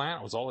tomato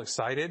plant. I was all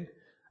excited.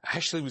 I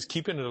actually was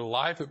keeping it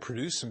alive. It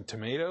produced some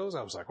tomatoes.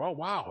 I was like, oh,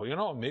 wow,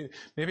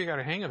 maybe I got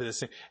a hang of this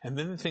thing. And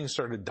then the thing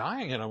started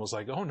dying and I was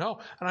like, oh no.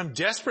 And I'm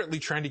desperately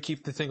trying to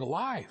keep the thing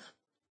alive.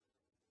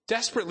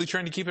 Desperately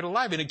trying to keep it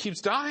alive, and it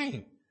keeps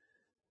dying.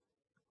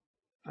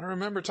 I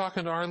remember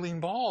talking to Arlene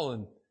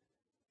Ball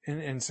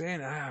and saying,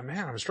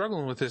 man, I'm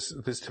struggling with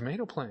this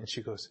tomato plant. And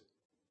she goes,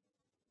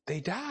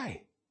 they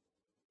die.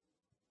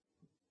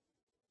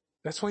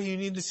 That's why you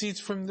need the seeds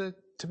from the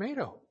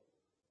tomato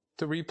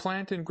to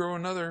replant and grow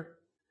another.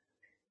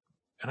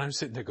 And I'm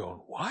sitting there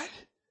going, what?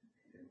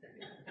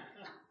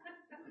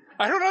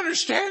 I don't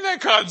understand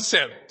that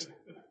concept.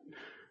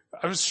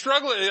 I'm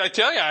struggling. I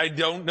tell you, I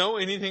don't know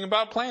anything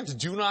about plants.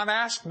 Do not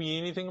ask me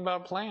anything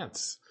about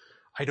plants.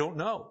 I don't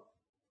know.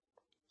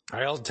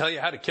 I'll tell you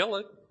how to kill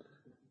it.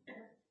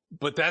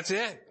 But that's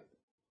it.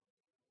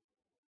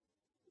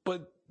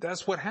 But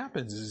that's what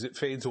happens, is it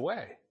fades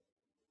away.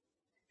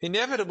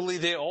 Inevitably,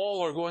 they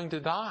all are going to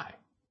die.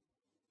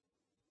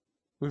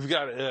 We've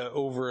got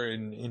over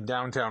in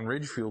downtown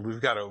Ridgefield,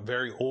 we've got a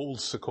very old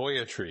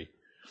sequoia tree.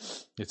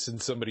 It's in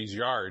somebody's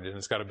yard, and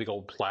it's got a big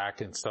old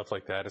plaque and stuff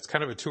like that. It's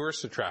kind of a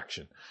tourist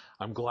attraction.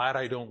 I'm glad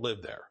I don't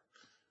live there.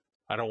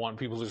 I don't want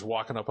people just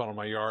walking up on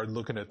my yard,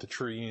 looking at the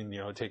tree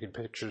and, taking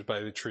pictures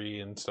by the tree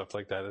and stuff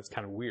like that. It's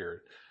kind of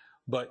weird.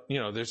 But,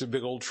 there's a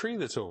big old tree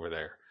that's over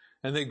there.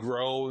 And they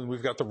grow, and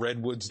we've got the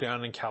redwoods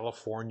down in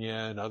California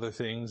and other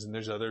things, and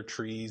there's other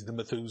trees, the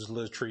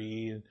Methuselah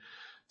tree and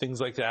things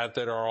like that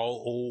are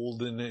all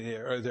old and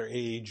they're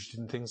aged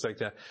and things like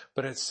that.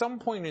 But at some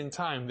point in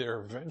time, they're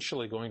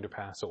eventually going to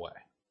pass away.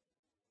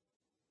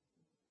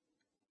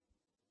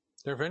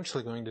 They're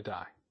eventually going to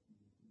die.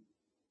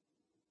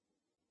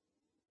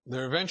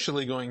 They're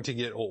eventually going to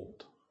get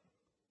old.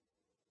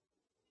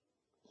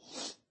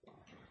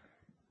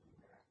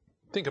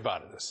 Think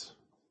about this.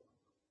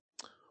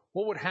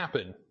 What would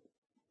happen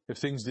if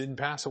things didn't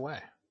pass away?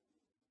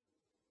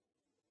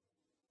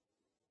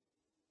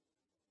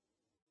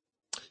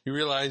 You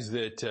realize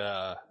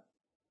that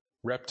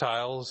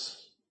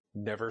reptiles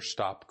never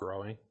stop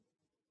growing?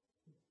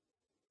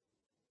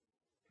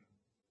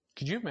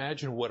 Could you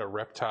imagine what a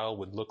reptile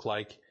would look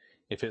like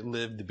if it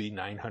lived to be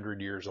 900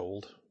 years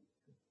old?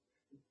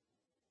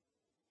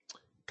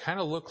 Kind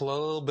of look a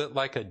little bit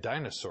like a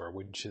dinosaur,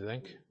 wouldn't you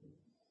think?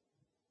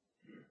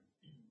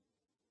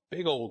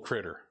 Big old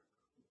critter.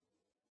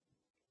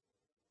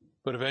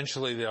 But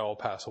eventually they all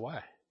pass away.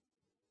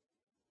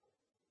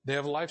 They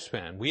have a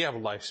lifespan. We have a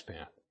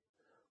lifespan.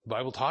 The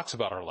Bible talks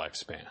about our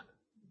lifespan.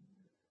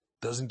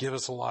 Doesn't give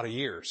us a lot of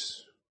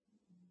years.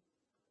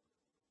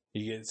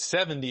 You get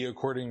 70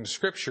 according to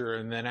Scripture,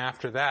 and then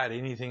after that,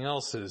 anything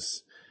else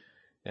is,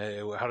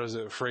 how does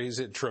it phrase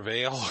it?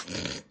 Travail.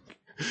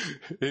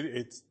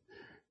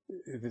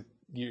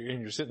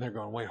 You're sitting there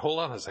going, wait, hold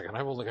on a second.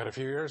 I've only got a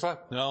few years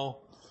left. No,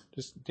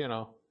 just,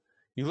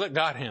 you let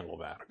God handle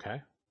that,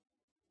 okay?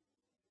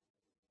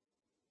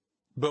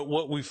 But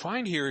what we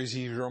find here is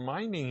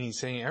he's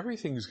saying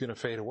everything's going to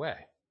fade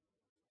away.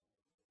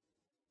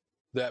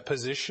 That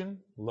position,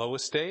 low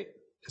estate,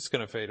 it's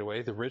going to fade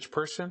away. The rich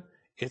person,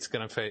 he's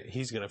going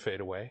to fade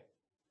away.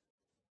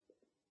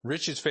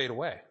 Riches fade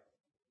away.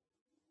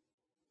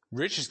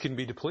 Riches can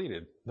be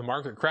depleted. The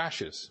market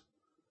crashes.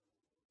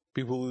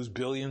 People lose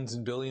billions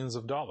and billions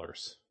of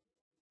dollars.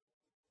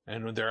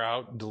 And they're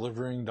out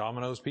delivering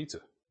Domino's pizza.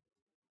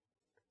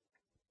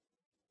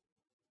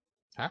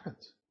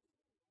 Happens.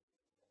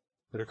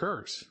 It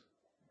occurs.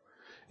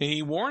 And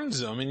he warns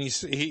them, and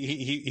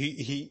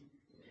he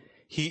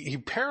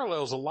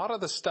parallels a lot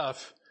of the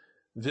stuff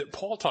that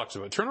Paul talks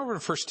about. Turn over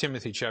to 1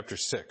 Timothy chapter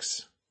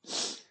 6.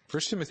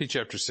 1 Timothy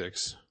chapter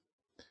 6.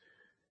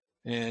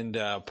 And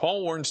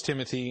Paul warns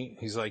Timothy,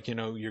 he's like, you're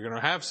going to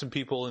have some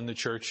people in the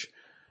church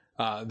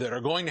that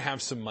are going to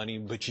have some money,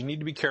 but you need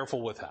to be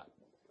careful with that.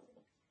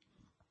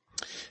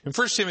 In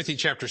 1 Timothy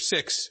chapter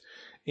 6,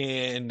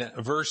 in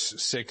verse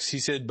 6, he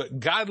said, but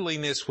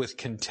godliness with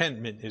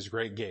contentment is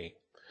great gain.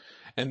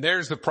 And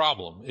there's the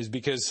problem, is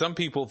because some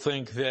people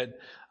think that,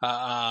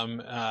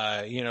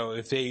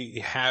 if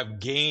they have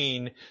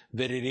gain,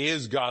 that it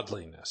is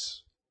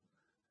godliness.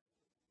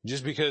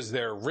 Just because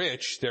they're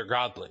rich, they're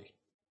godly.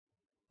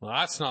 Well,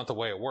 that's not the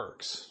way it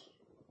works.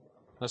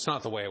 That's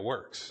not the way it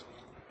works.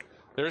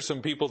 There are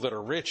some people that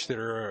are rich that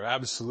are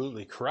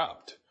absolutely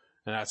corrupt,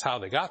 and that's how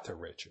they got their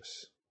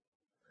riches.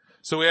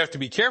 So we have to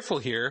be careful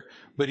here.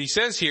 But he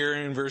says here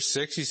in verse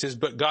 6, he says,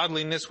 but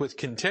godliness with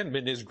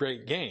contentment is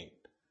great gain.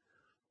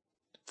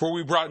 For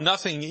we brought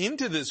nothing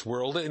into this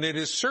world, and it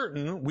is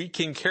certain we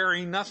can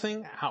carry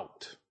nothing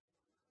out.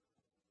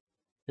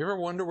 You ever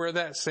wonder where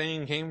that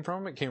saying came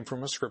from? It came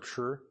from a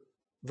scripture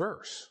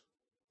verse.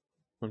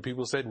 When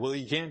people said, well,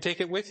 you can't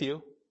take it with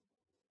you.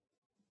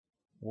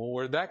 Well,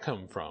 where'd that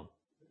come from?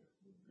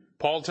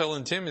 Paul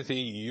telling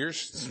Timothy,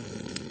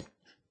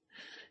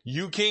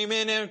 you came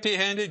in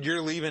empty-handed,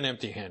 you're leaving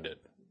empty-handed.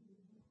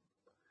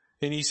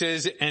 And he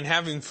says, and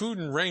having food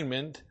and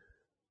raiment,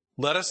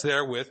 let us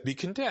therewith be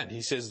content.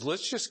 He says,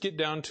 let's just get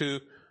down to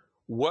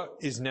what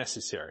is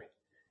necessary.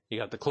 You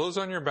got the clothes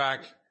on your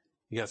back.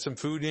 You got some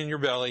food in your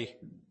belly.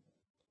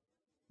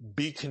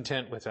 Be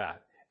content with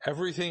that.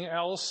 Everything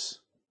else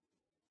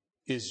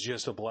is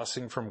just a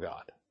blessing from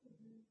God.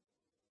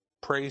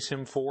 Praise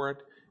him for it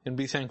and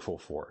be thankful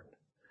for it.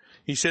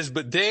 He says,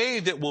 but they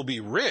that will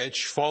be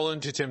rich fall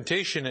into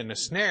temptation and a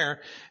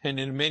snare, and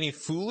in many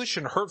foolish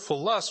and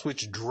hurtful lusts,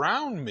 which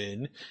drown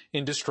men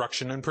in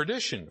destruction and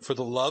perdition. For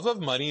the love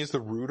of money is the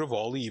root of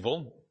all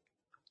evil,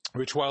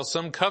 which while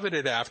some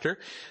coveted after,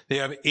 they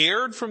have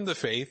erred from the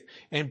faith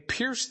and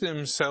pierced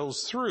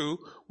themselves through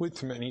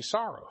with many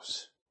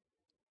sorrows.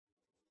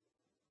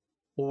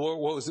 Well,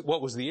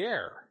 what was the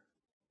error?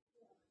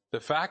 The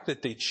fact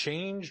that they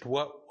changed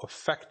what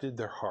affected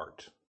their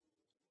heart.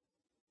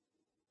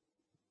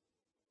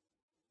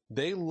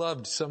 They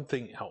loved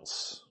something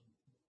else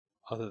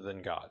other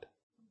than God.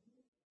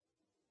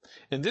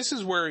 And this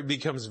is where it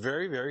becomes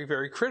very, very,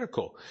 very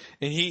critical.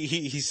 And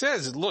he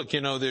says, look,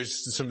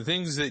 there's some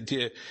things that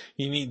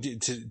you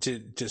need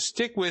to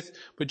stick with,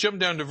 but jump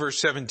down to verse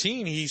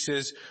 17. He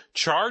says,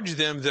 charge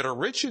them that are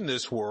rich in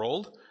this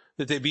world,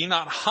 that they be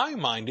not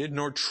high-minded,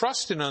 nor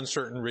trust in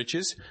uncertain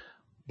riches,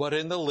 but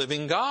in the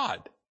living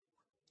God,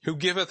 who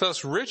giveth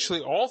us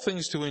richly all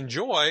things to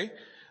enjoy,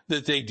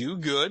 that they do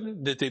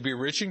good, that they be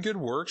rich in good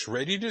works,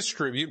 ready to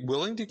distribute,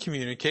 willing to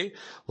communicate,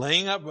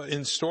 laying up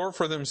in store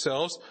for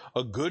themselves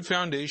a good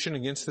foundation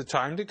against the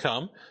time to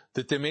come,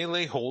 that they may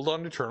lay hold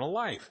on eternal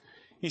life.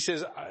 He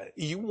says,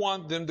 you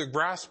want them to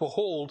grasp a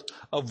hold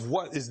of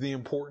what is the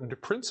important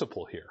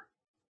principle here.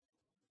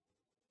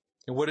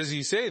 And what does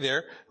he say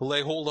there?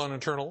 Lay hold on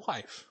eternal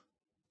life.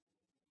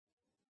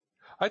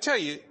 I tell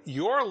you,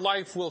 your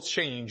life will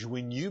change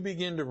when you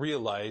begin to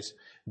realize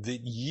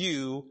that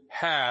you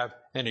have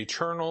an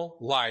eternal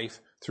life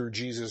through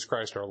Jesus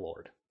Christ our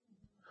Lord.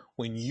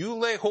 When you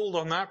lay hold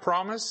on that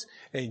promise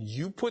and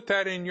you put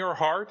that in your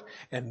heart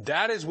and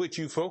that is what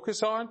you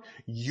focus on,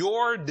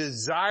 your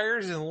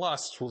desires and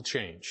lusts will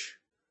change.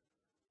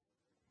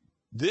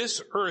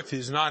 This earth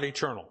is not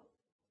eternal.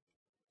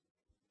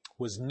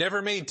 Was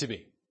never made to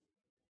be.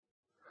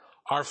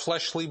 Our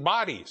fleshly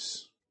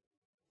bodies,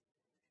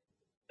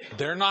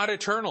 they're not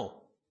eternal.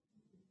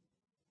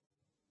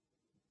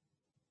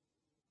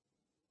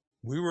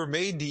 We were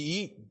made to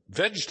eat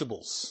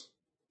vegetables.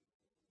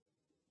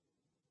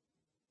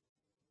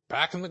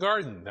 Back in the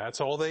garden, that's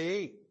all they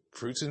ate.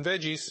 Fruits and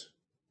veggies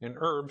and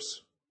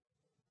herbs.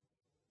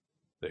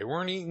 They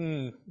weren't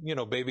eating,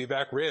 baby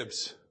back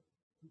ribs.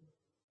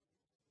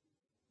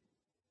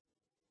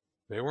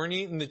 They weren't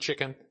eating the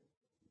chicken.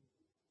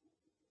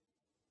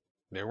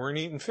 They weren't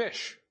eating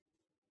fish.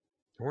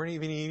 They weren't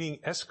even eating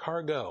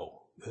escargot.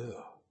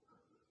 Ugh.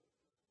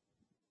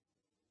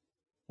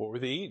 What were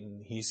they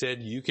eating? He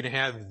said, you can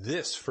have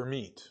this for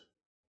meat.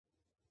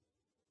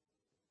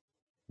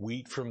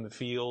 Wheat from the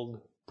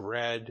field,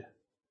 bread,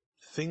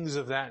 things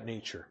of that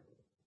nature.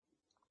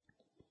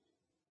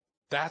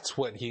 That's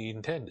what he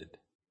intended.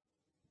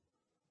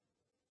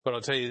 But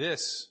I'll tell you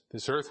this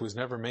earth was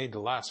never made to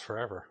last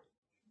forever.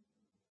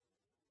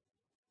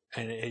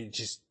 And it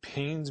just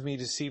pains me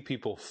to see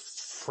people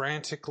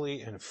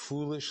frantically and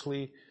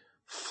foolishly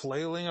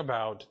flailing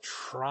about,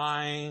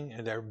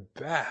 trying their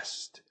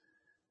best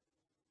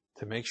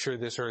to make sure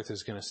this earth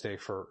is going to stay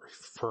for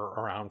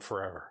around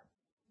forever.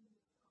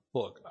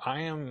 Look,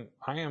 I am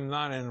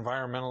not an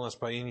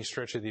environmentalist by any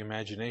stretch of the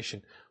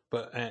imagination,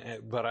 but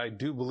I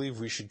do believe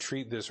we should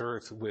treat this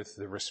earth with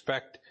the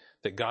respect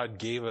that God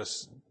gave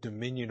us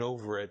dominion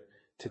over it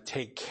to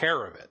take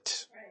care of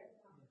it.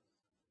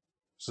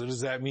 So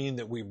does that mean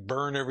that we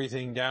burn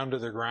everything down to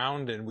the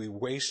ground and we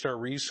waste our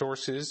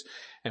resources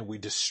and we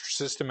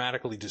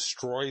systematically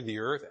destroy the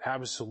earth?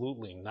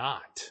 Absolutely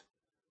not.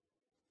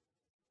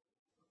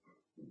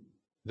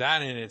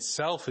 That in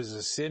itself is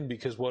a sin,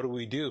 because what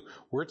do?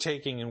 We're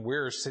taking and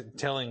we're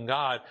telling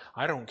God,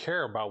 I don't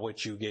care about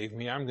what you gave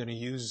me. I'm going to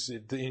use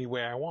it any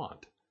way I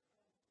want.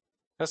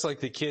 That's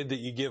like the kid that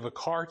you give a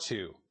car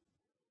to.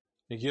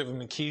 You give him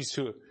the keys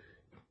to it.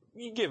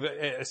 You give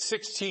a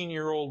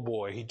 16-year-old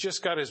boy, he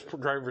just got his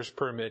driver's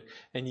permit,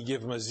 and you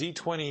give him a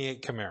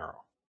Z28 Camaro.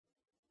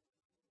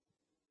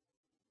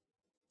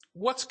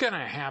 What's going to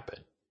happen?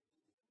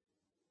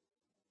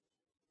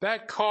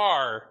 That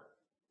car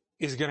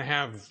is going to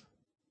have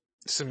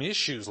some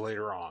issues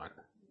later on.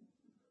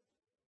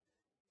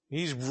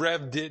 He's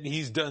revved it.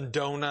 He's done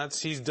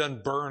donuts. He's done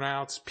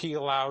burnouts,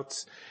 peel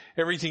outs,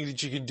 everything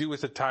that you can do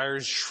with the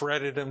tires,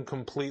 shredded them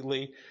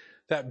completely.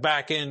 That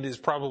back end is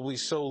probably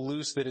so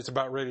loose that it's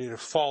about ready to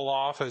fall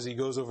off as he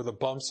goes over the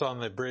bumps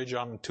on the bridge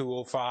on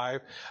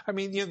 205. I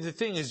mean, the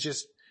thing is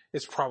just,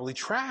 it's probably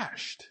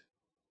trashed.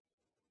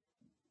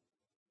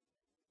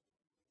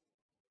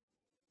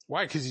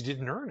 Why? Because he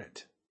didn't earn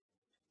it.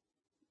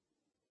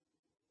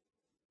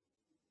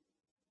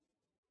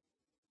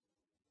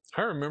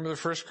 I remember the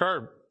first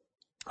car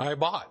I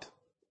bought.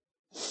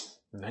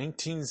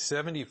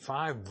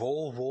 1975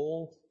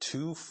 Volvo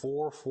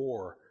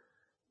 244.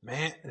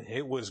 Man,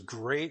 it was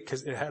great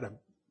because it had a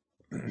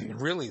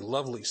really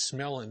lovely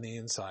smell in the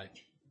inside.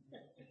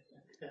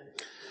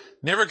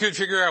 Never could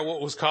figure out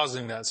what was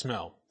causing that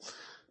smell.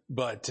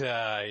 But,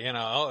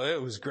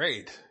 it was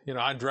great.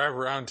 I'd drive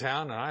around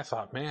town and I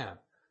thought, man,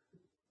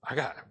 I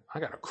got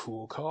a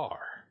cool car.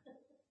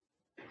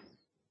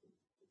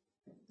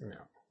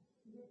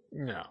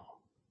 No.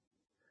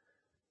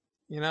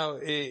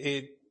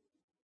 It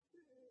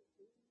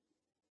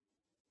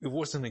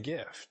wasn't a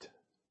gift.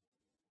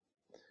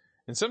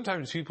 And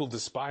sometimes people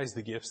despise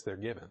the gifts they're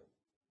given.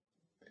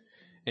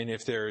 And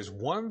if there is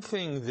one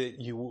thing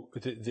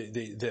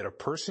that a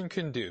person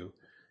can do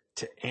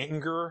to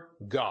anger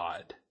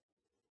God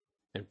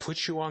and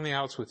put you on the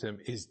outs with him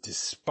is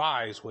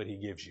despise what he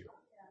gives you.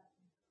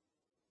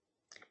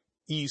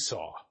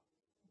 Esau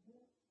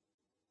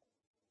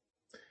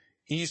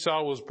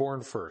was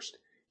born first.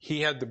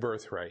 He had the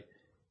birthright.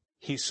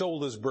 He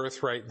sold his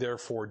birthright,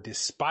 therefore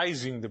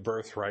despising the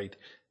birthright,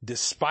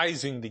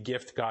 despising the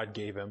gift God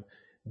gave him.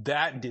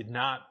 That did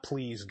not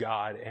please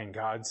God, and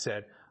God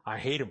said, I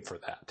hate him for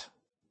that.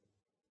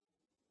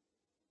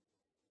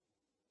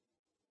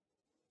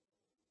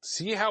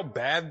 See how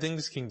bad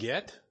things can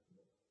get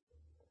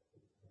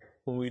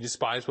when we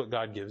despise what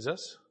God gives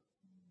us?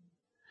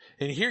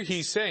 And here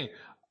he's saying,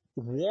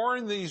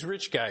 warn these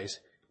rich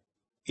guys,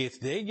 if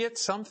they get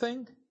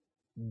something,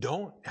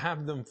 don't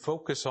have them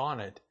focus on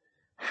it.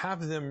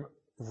 Have them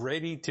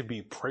ready to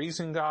be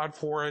praising God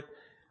for it,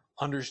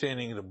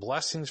 understanding the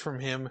blessings from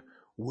him,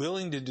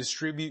 willing to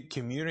distribute,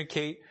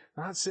 communicate,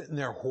 not sitting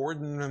there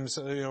hoarding them,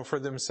 for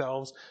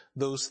themselves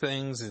those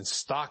things and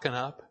stocking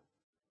up.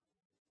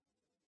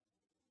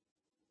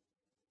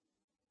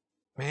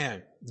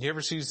 Man, you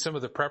ever see some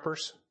of the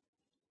preppers?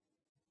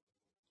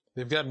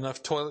 They've got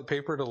enough toilet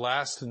paper to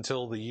last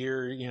until the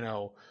year,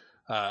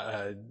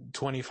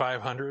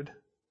 2500.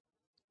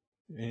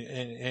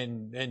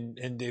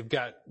 And they've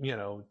got,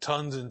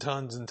 tons and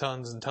tons and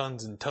tons and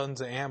tons and tons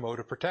of ammo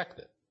to protect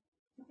it.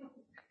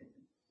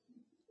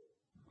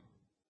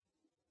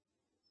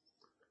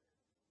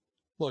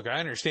 Look,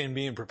 I understand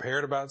being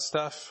prepared about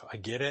stuff. I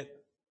get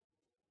it.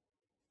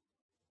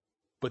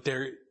 But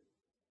there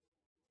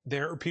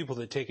are people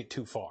that take it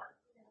too far.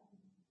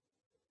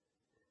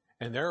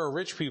 And there are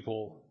rich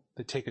people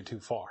that take it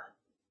too far.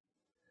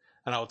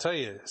 And I'll tell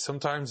you,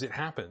 sometimes it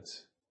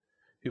happens.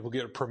 People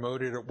get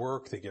promoted at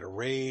work, they get a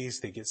raise,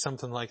 they get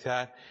something like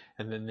that,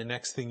 and then the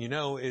next thing you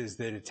know is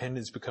that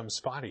attendance becomes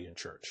spotty in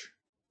church.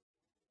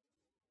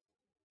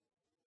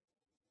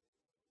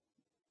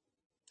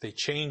 They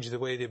change the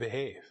way they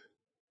behave.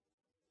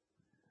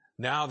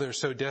 Now they're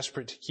so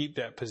desperate to keep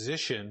that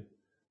position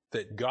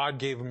that God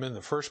gave them in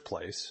the first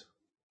place,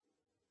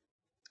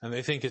 and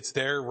they think it's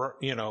their,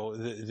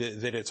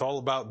 that it's all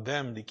about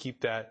them to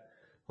keep that.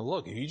 Well,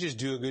 look, if you just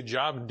do a good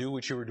job and do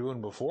what you were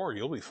doing before,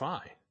 you'll be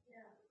fine.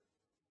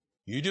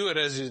 You do it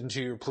as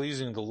into your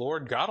pleasing the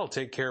Lord, God will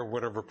take care of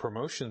whatever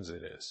promotions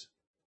it is.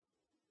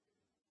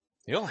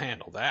 He'll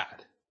handle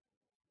that.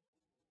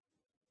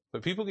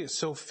 But people get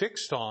so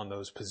fixed on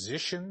those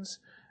positions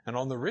and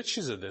on the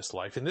riches of this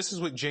life. And this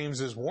is what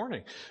James is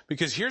warning.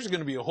 Because here's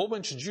going to be a whole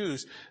bunch of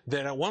Jews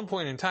that at one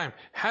point in time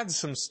had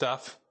some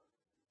stuff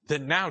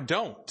that now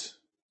don't.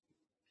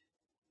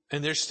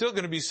 And there's still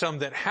going to be some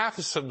that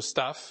have some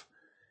stuff.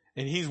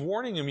 And he's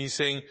warning them. He's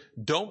saying,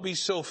 don't be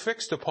so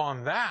fixed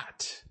upon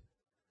that.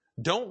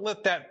 Don't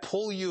let that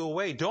pull you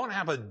away. Don't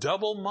have a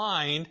double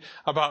mind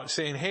about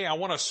saying, hey, I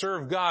want to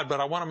serve God,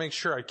 but I want to make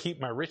sure I keep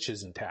my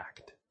riches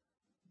intact.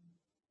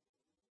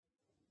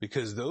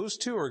 Because those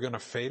two are going to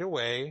fade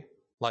away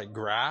like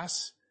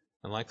grass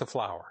and like the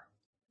flower.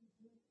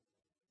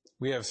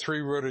 We have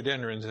 3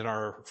 rhododendrons in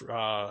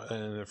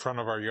the front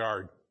of our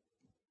yard,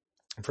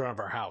 in front of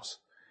our house.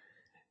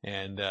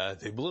 And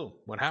they bloom.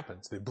 What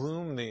happens? They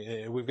bloom.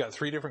 We've got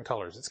 3 different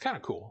colors. It's kind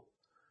of cool.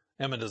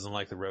 Emma doesn't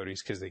like the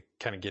roadies because they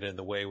kind of get in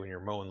the way when you're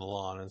mowing the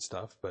lawn and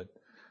stuff. But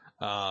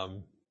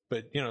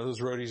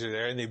those roadies are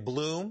there and they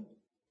bloom.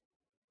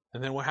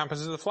 And then what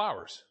happens to the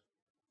flowers?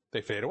 They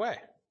fade away.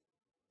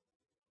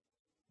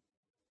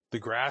 The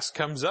grass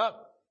comes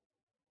up.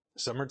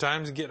 Summer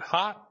times get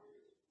hot.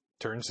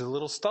 Turns to a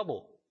little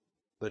stubble.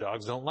 The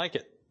dogs don't like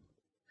it.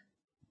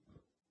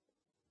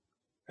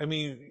 I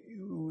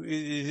mean,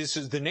 this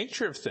is the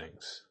nature of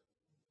things.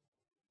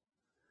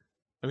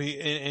 I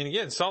mean, and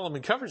again,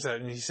 Solomon covers that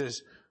and he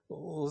says,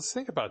 well, let's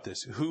think about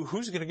this.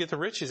 Who's going to get the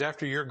riches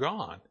after you're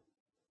gone?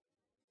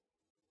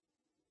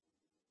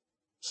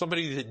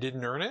 Somebody that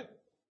didn't earn it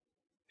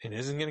and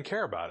isn't going to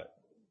care about it.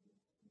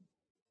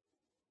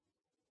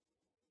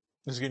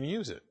 Is going to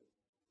use it.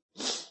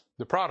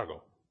 The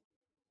prodigal.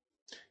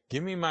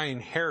 Give me my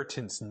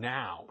inheritance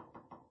now.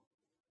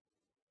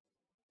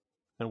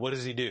 And what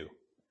does he do?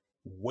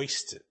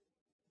 Wastes it.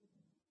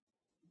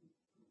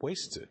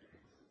 Wastes it.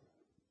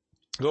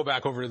 Go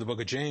back over to the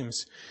book of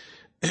James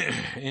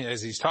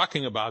as he's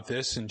talking about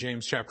this in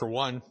James chapter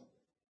 1.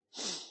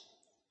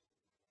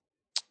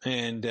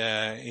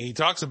 And he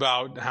talks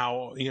about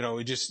how,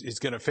 it's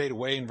going to fade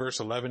away in verse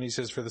 11. He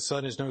says, for the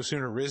sun is no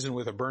sooner risen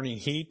with a burning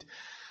heat,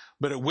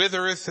 but it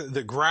withereth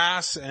the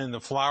grass, and the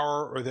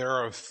flower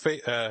thereof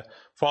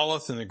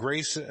falleth, and the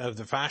grace of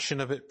the fashion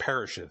of it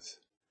perisheth.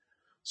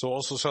 So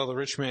also shall the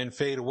rich man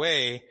fade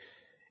away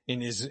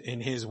in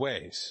his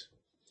ways.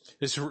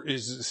 This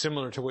is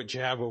similar to what you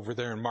have over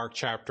there in Mark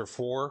chapter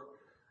 4,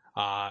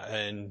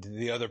 and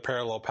the other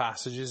parallel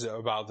passages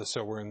about the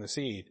sower and the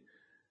seed.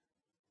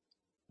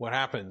 What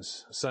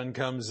happens? Sun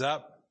comes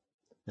up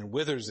and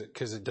withers it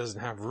because it doesn't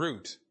have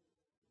root.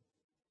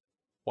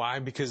 Why?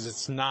 Because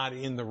it's not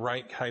in the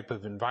right type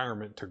of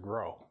environment to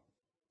grow.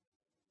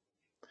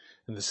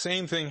 And the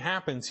same thing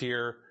happens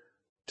here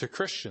to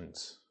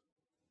Christians.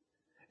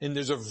 And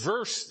there's a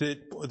verse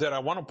that I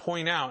want to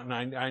point out,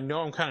 and I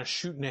know I'm kind of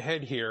shooting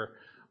ahead here,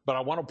 but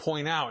I want to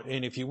point out,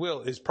 and if you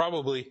will, is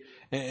probably,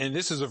 and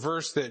this is a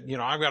verse that,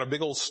 I've got a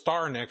big old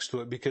star next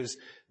to it, because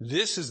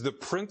this is the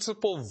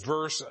principal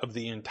verse of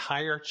the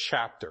entire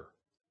chapter.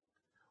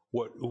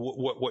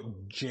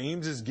 What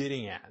James is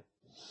getting at.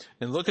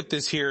 And look at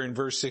this here in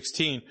verse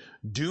 16.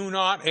 Do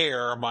not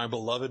err, my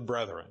beloved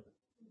brethren.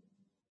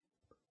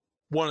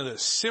 One of the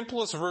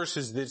simplest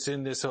verses that's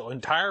in this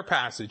entire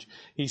passage,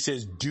 he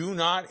says, do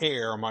not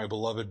err, my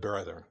beloved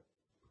brethren.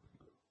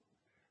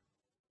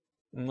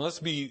 And let's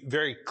be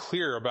very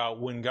clear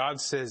about when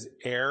God says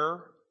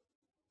err,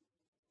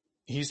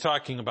 he's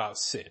talking about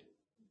sin.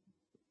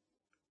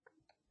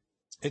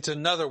 It's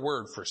another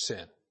word for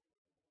sin.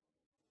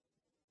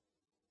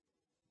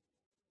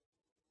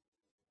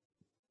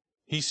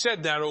 He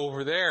said that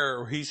over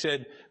there. He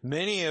said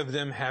many of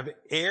them have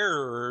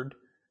erred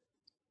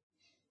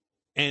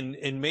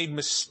and made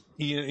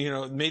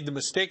the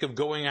mistake of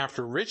going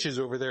after riches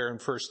over there in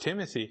 1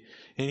 Timothy.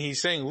 And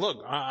he's saying,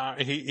 look,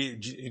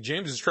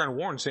 James is trying to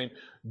warn, saying,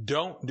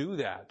 don't do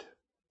that.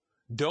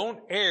 Don't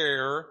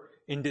err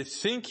into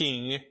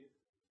thinking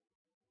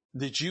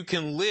that you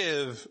can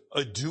live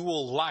a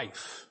dual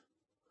life.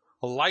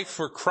 A life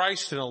for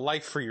Christ and a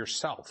life for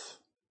yourself.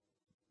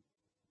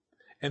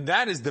 And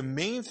that is the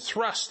main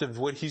thrust of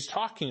what he's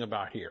talking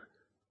about here.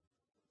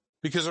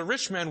 Because a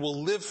rich man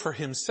will live for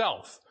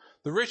himself.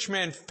 The rich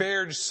man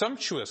fared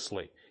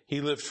sumptuously. He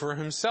lived for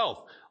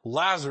himself.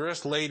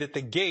 Lazarus laid at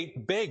the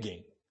gate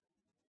begging.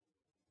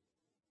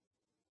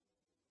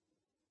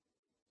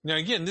 Now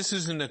again, this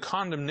isn't a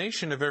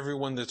condemnation of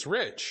everyone that's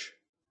rich.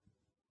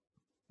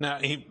 Now,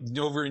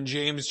 over in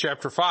James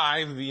chapter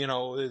 5, at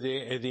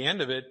the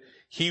end of it,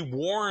 he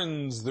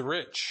warns the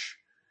rich.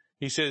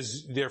 He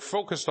says they're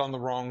focused on the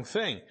wrong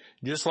thing,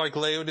 just like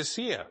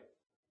Laodicea.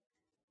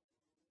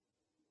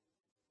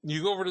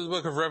 You go over to the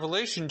book of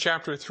Revelation,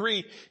 chapter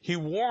 3, he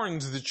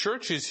warns the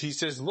churches. He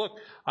says, look,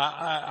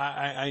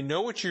 I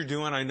know what you're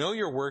doing. I know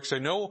your works. I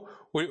know,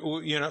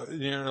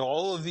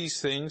 all of these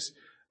things,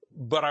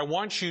 but I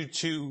want you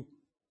to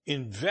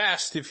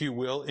invest, if you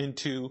will,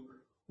 into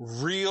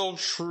real,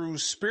 true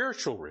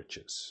spiritual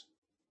riches.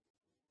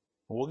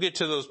 We'll get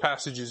to those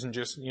passages in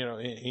just,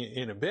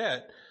 in a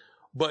bit,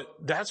 but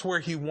that's where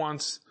he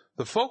wants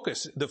the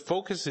focus. The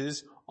focus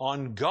is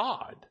on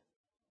God,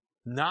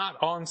 not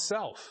on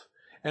self.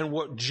 And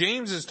what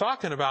James is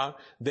talking about,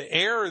 the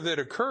error that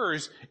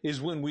occurs is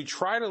when we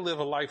try to live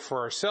a life for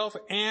ourselves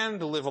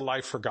and to live a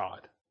life for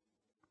God.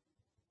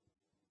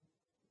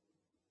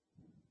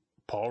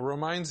 Paul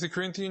reminds the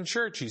Corinthian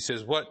church, he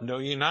says, what, know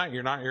ye not,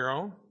 you're not your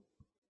own?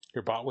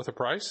 You're bought with a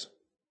price?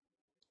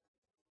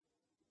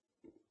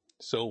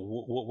 So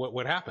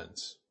what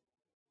happens?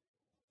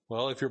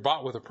 Well, if you're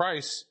bought with a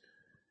price,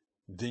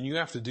 then you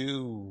have to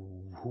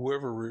do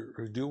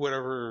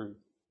whatever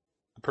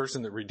the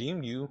person that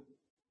redeemed you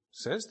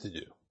says to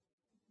do.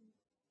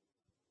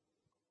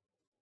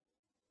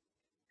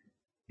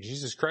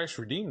 Jesus Christ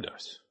redeemed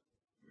us.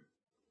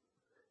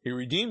 He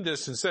redeemed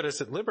us and set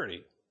us at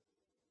liberty.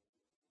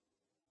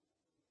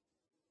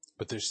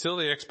 But there's still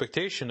the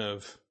expectation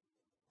of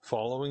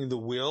following the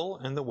will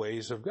and the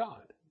ways of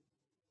God.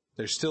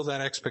 There's still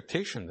that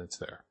expectation that's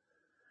there.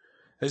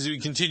 As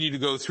we continue to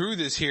go through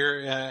this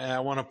here, I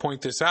want to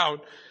point this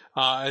out,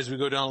 as we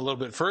go down a little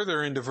bit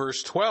further into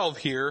verse 12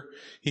 here,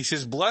 he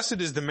says, blessed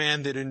is the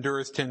man that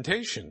endureth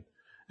temptation.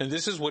 And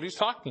this is what he's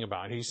talking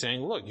about. He's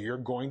saying, look, you're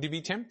going to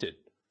be tempted.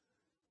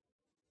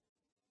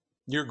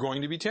 You're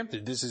going to be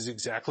tempted. This is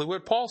exactly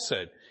what Paul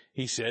said.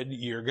 He said,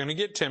 you're going to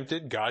get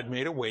tempted. God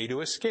made a way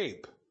to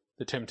escape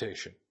the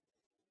temptation.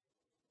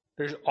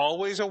 There's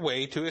always a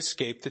way to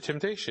escape the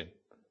temptation.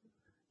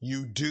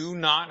 You do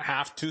not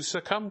have to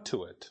succumb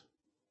to it.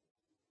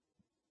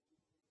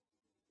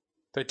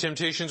 The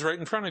temptation's right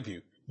in front of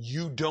you.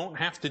 You don't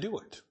have to do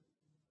it.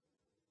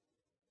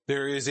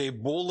 There is a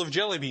bowl of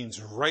jelly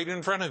beans right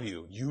in front of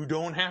you. You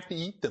don't have to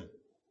eat them.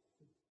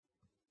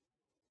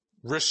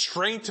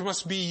 Restraint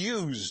must be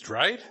used,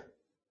 right?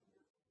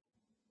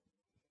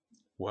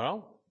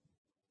 Well,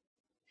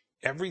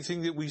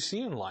 everything that we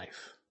see in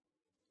life,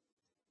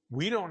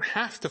 we don't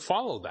have to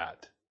follow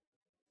that.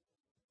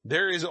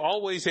 There is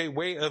always a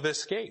way of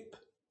escape.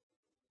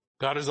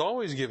 God has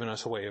always given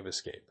us a way of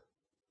escape.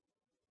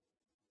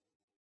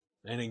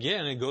 And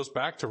again, it goes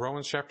back to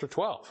Romans chapter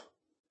 12.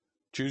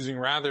 Choosing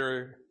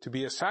rather to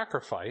be a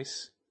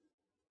sacrifice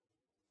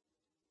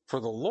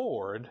for the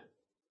Lord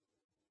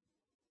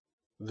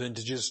than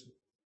to just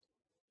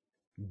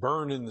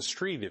burn in the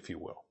street, if you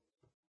will,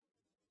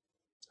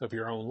 of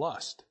your own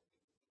lust.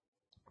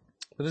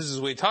 But this is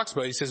what he talks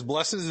about. He says,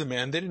 blessed is the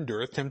man that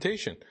endureth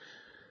temptation.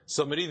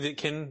 Somebody that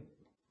can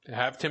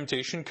have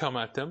temptation come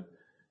at them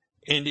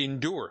and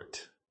endure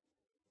it.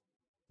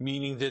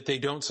 Meaning that they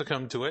don't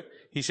succumb to it.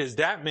 He says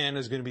that man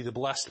is going to be the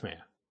blessed man.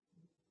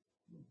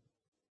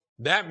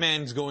 That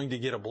man's going to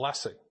get a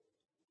blessing.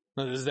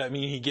 Now, does that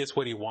mean he gets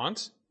what he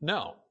wants?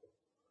 No.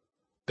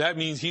 That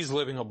means he's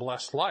living a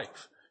blessed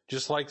life.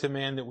 Just like the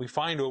man that we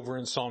find over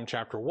in Psalm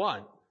chapter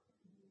 1.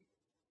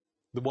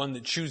 The one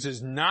that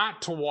chooses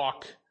not to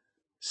walk,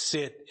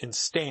 sit, and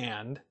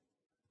stand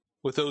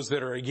with those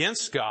that are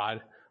against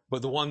God,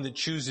 but the one that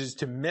chooses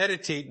to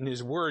meditate in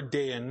his word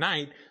day and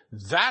night,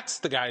 that's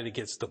the guy that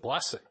gets the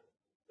blessing.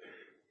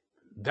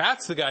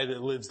 That's the guy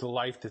that lives the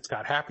life that's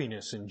got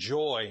happiness and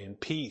joy and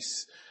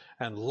peace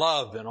and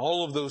love and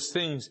all of those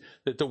things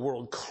that the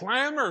world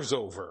clamors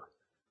over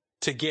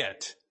to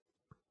get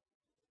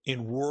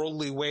in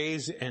worldly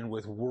ways and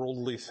with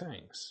worldly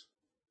things.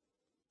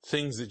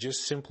 Things that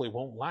just simply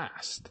won't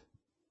last.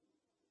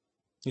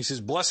 He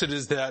says, blessed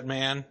is that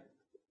man,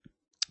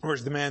 or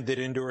is the man that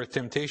endureth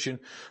temptation,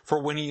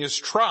 for when he is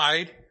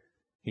tried,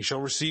 he shall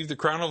receive the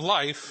crown of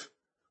life,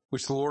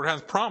 which the Lord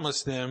hath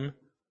promised to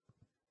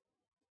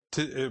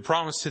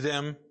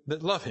them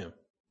that love him.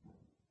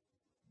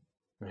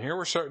 And here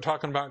we're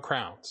talking about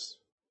crowns.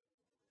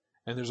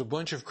 And there's a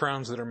bunch of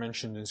crowns that are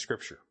mentioned in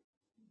Scripture.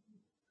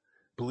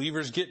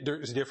 Believers get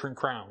different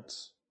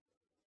crowns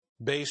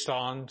based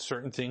on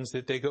certain things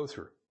that they go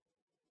through.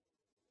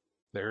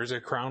 There's a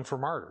crown for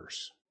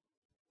martyrs.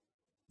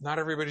 Not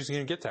everybody's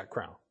going to get that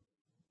crown.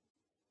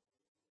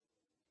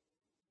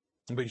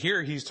 But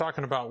here he's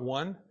talking about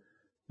one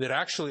that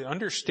actually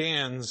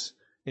understands,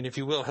 and if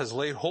you will, has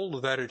laid hold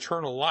of that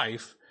eternal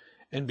life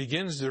and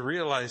begins to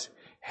realize,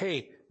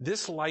 hey,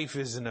 this life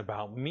isn't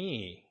about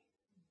me.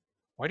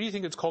 Why do you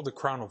think it's called the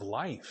crown of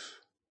life?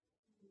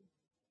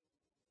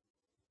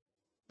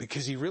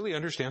 Because he really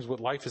understands what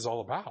life is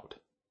all about.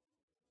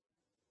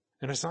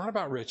 And it's not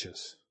about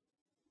riches.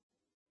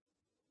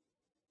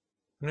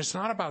 And it's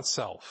not about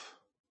self.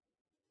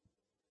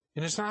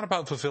 And it's not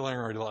about fulfilling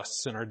our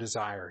lusts and our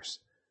desires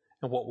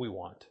and what we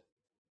want.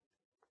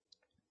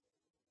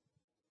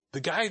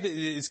 The guy that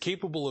is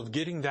capable of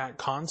getting that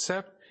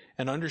concept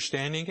and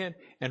understanding it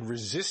and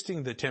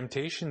resisting the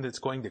temptation that's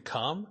going to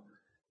come,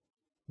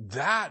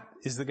 that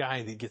is the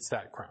guy that gets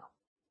that crown.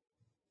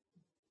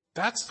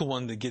 That's the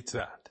one that gets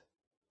that.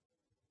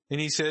 And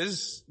he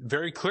says,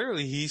 very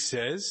clearly, he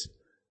says,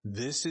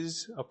 this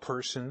is a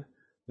person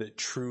that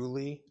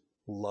truly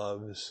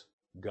loves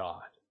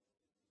God.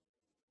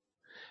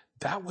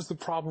 That was the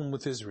problem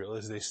with Israel,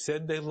 is they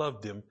said they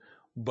loved him,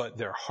 but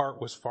their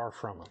heart was far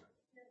from him.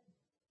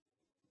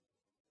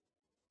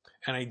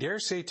 And I dare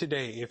say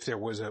today, if there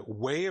was a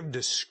way of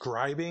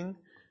describing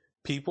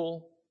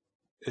people,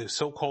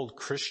 so-called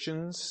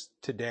Christians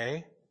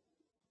today,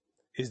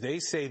 is they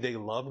say they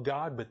love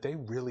God, but they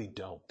really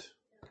don't.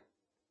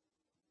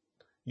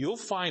 You'll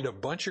find a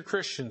bunch of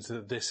Christians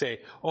that they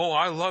say, oh,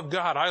 I love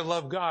God, I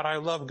love God, I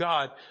love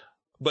God.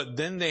 But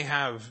then they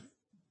have,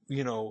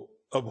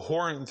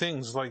 abhorrent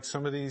things like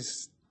some of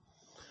these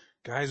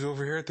guys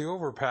over here at the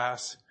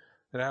overpass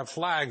that have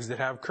flags that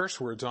have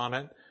curse words on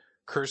it,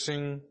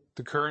 cursing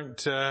the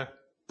current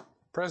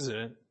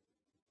president.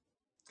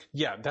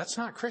 Yeah, that's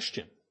not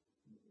Christian.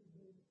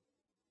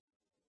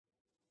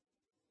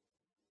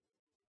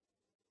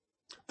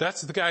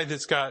 That's the guy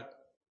that's got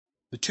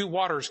the two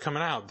waters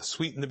coming out, the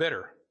sweet and the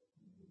bitter.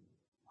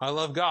 I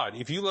love God.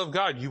 If you love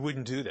God, you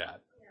wouldn't do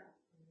that.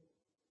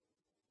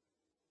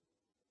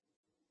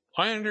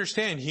 I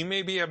understand he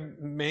may be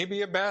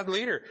a bad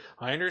leader.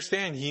 I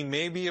understand he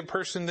may be a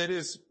person that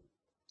is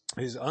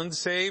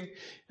unsaved.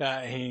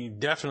 He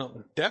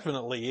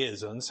definitely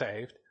is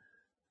unsaved.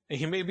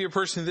 He may be a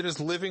person that is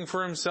living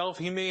for himself.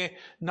 He may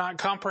not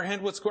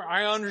comprehend what's going on.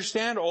 I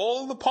understand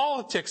all the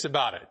politics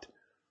about it.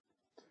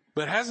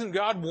 But hasn't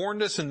God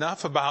warned us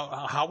enough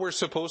about how we're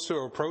supposed to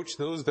approach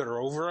those that are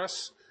over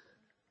us?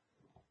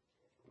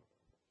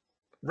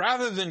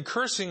 Rather than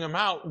cursing them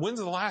out, when's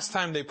the last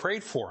time they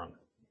prayed for him?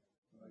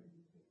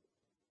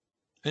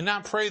 And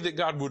not pray that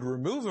God would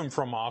remove him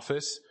from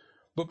office,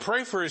 but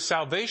pray for his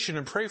salvation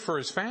and pray for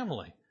his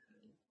family.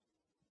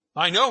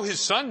 I know his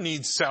son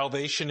needs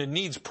salvation and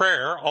needs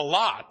prayer a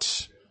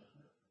lot.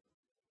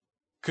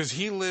 because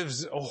he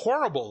lives a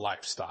horrible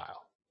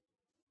lifestyle.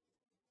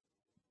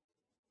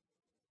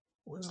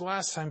 When's the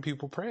last time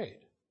people prayed?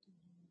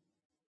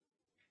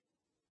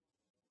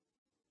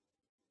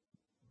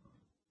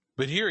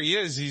 But here he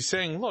is, he's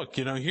saying, look,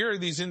 here are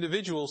these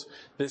individuals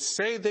that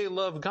say they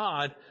love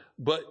God,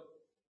 but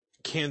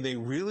can they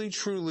really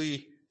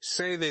truly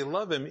say they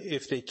love him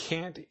if they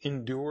can't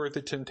endure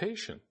the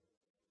temptation?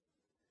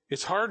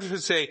 It's hard to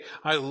say,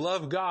 I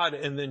love God,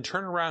 and then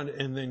turn around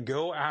and then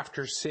go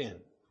after sin.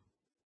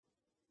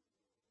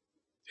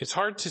 It's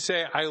hard to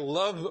say, I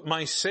love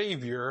my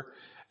Savior,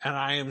 and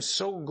I am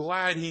so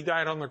glad he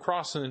died on the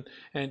cross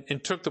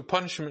and took the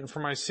punishment for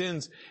my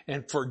sins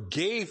and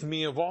forgave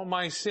me of all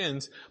my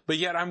sins, but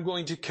yet I'm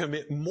going to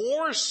commit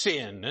more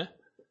sin.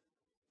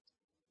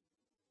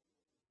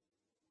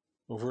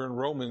 Over in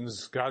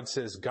Romans, God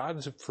says,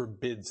 God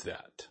forbids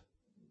that.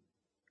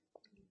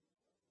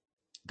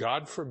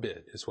 God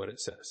forbid is what it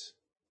says.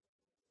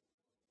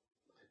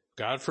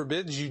 God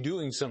forbids you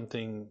doing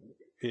something.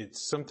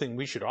 It's something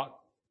we ought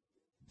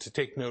to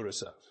take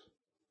notice of.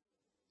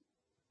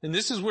 And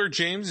this is where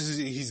James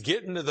he's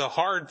getting to the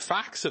hard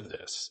facts of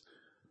this.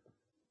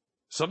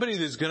 Somebody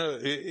that's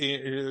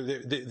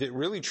that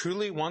really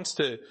truly wants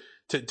to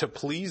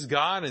please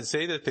God and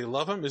say that they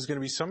love him is going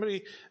to be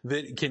somebody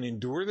that can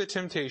endure the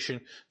temptation,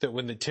 that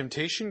when the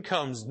temptation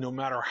comes, no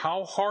matter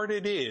how hard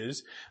it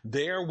is,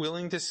 they are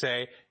willing to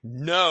say,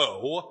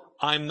 no,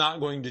 I'm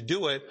not going to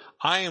do it.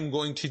 I am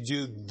going to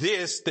do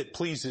this that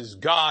pleases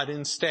God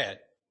instead.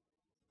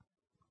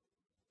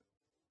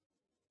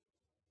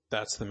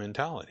 That's the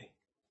mentality.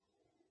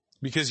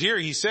 Because here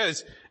he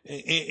says,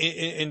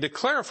 and to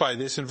clarify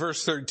this in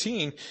verse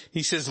 13,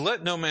 he says,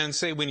 let no man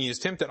say when he is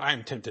tempted, I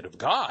am tempted of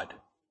God.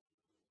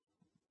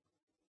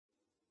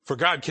 For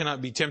God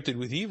cannot be tempted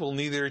with evil,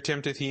 neither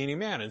tempteth he any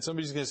man. And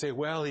somebody's going to say,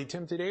 well, he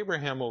tempted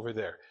Abraham over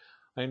there.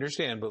 I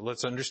understand, but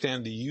let's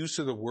understand the use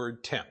of the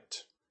word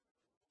tempt.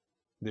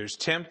 There's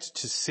tempt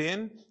to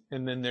sin,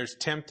 and then there's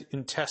tempt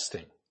in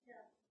testing.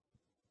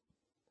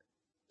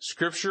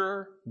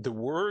 Scripture, the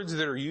words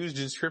that are used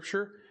in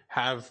Scripture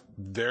have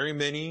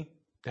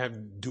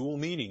dual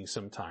meanings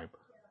sometime.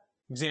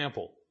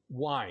 Example,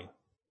 wine.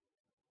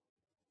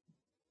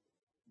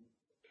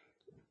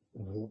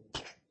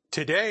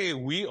 Today,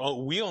 we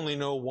only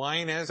know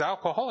wine as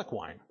alcoholic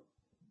wine.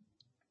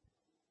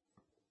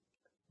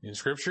 In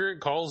Scripture,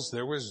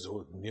 there was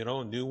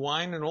new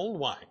wine and old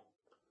wine.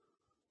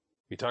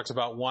 He talks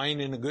about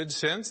wine in a good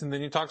sense, and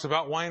then he talks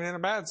about wine in a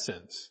bad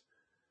sense.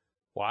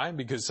 Why?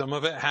 Because some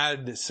of it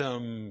had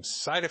some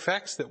side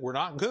effects that were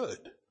not good.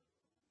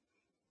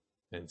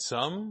 And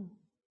some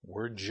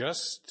were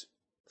just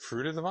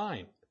fruit of the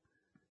vine.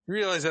 You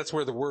realize that's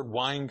where the word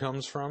wine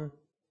comes from?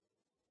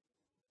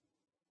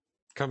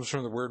 It comes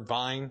from the word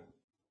vine.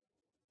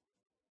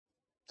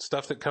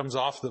 Stuff that comes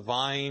off the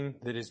vine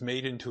that is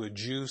made into a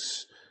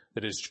juice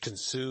that is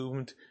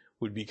consumed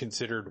would be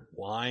considered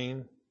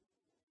wine.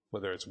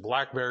 Whether it's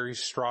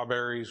blackberries,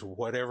 strawberries,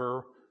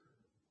 whatever.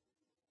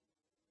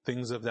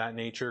 Things of that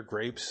nature,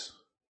 grapes.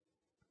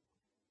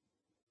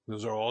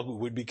 Those are all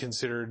would be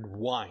considered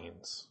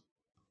wines.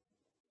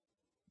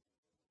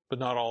 But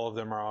not all of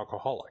them are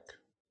alcoholic.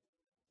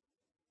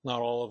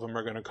 Not all of them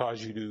are going to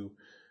cause you to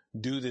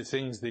do the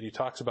things that he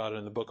talks about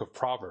in the book of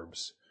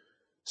Proverbs.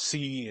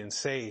 See and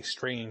say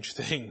strange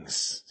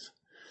things.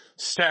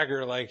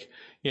 Stagger like,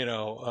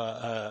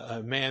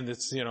 a man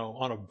that's,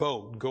 on a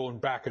boat going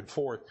back and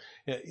forth.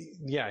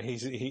 Yeah,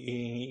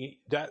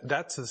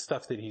 that's the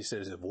stuff that he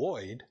says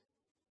avoid.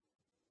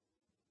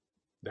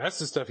 That's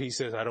the stuff he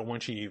says, I don't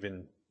want you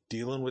even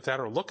dealing with that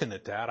or looking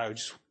at that.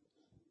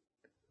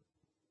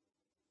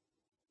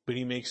 But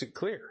he makes it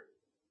clear.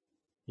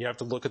 You have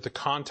to look at the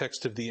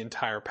context of the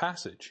entire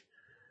passage.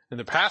 And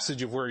the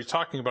passage of where he's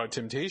talking about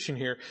temptation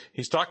here,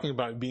 he's talking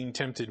about being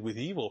tempted with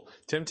evil,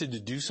 tempted to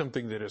do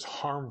something that is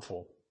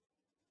harmful.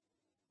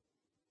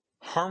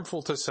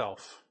 Harmful to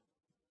self.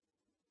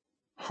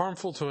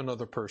 Harmful to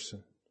another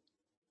person.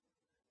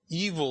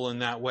 Evil in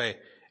that way.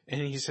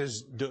 And he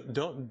says,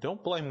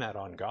 don't blame that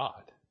on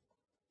God.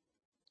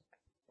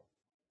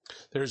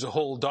 There's a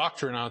whole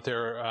doctrine out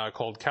there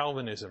called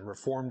Calvinism,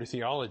 Reformed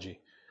theology.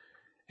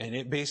 And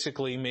it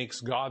basically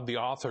makes God the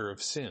author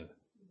of sin.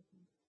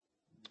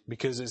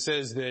 Because it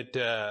says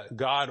that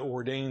God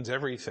ordains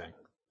everything,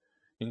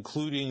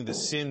 including the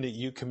sin that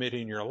you commit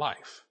in your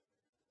life.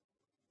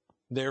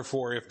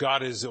 Therefore, if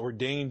God has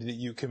ordained that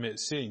you commit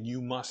sin,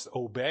 you must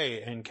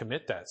obey and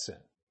commit that sin.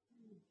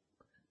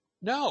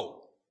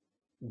 No,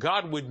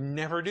 God would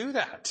never do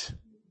that.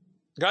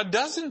 God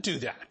doesn't do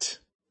that.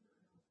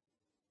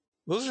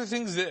 Those are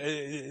things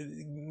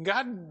that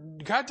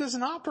God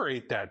doesn't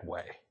operate that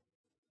way.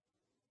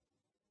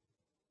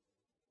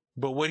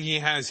 But what he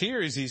has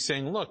here is he's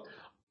saying, look,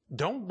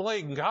 don't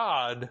blame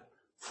God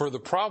for the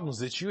problems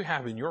that you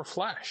have in your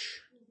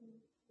flesh.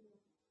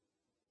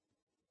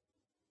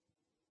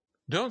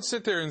 Don't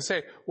sit there and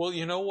say, well,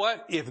 you know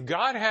what? If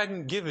God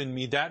hadn't given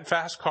me that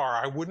fast car,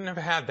 I wouldn't have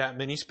had that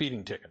many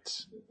speeding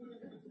tickets.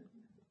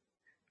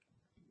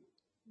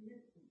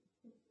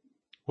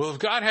 Well, if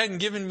God hadn't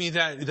given me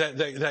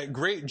that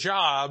great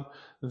job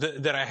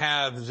that I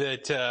have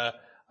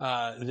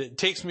that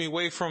takes me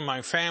away from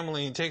my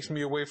family and takes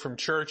me away from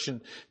church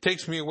and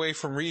takes me away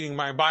from reading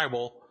my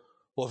Bible,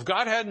 well, if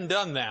God hadn't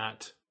done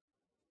that,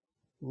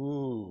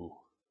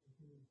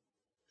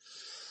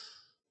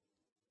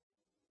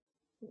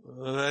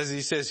 as he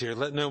says here,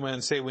 let no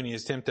man say when he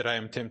is tempted, I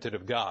am tempted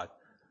of God.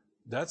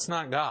 That's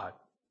not God.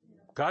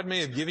 God may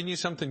have given you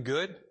something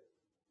good,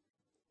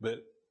 but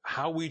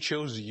how we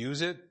chose to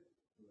use it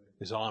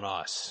is on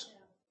us.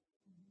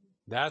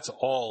 That's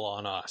all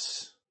on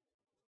us.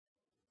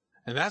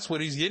 And that's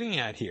what he's getting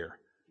at here.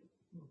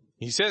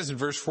 He says in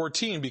verse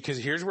 14, because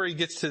here's where he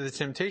gets to the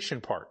temptation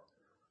part.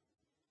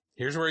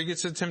 Here's where he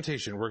gets to the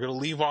temptation. We're going to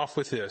leave off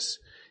with this.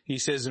 He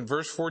says in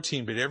verse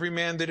 14, but every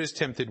man that is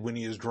tempted when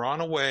he is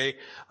drawn away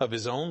of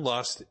his own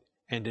lust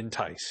and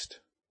enticed.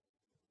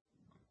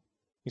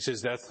 He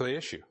says that's the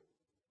issue.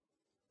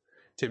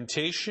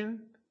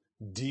 Temptation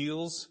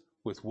deals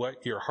with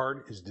what your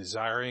heart is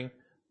desiring,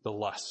 the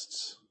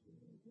lusts.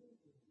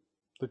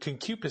 The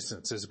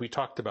concupiscence, as we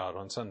talked about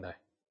on Sunday.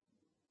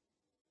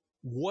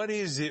 What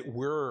is it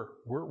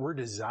we're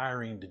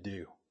desiring to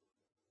do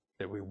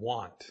that we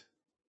want?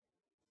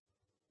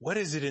 What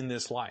is it in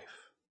this life?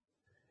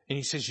 And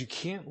he says you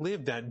can't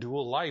live that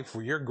dual life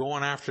where you're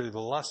going after the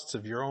lusts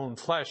of your own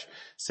flesh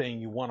saying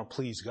you want to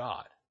please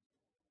God.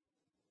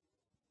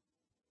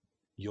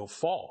 You'll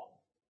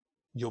fall.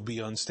 You'll be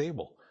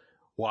unstable.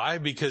 Why?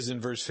 Because in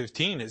verse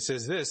 15 it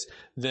says this,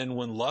 then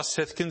when lust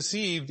hath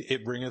conceived,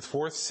 it bringeth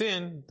forth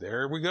sin.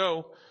 There we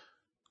go.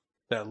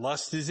 That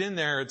lust is in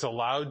there. It's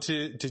allowed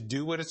to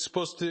do what it's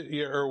supposed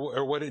to,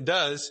 or what it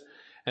does.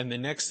 And the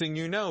next thing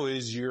you know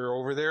is you're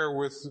over there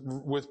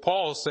with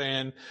Paul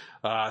saying,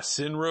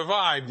 sin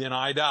revived and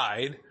I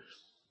died.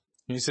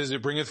 And he says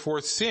it bringeth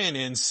forth sin,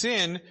 and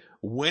sin,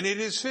 when it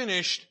is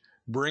finished,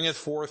 bringeth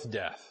forth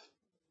death.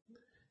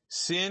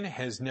 Sin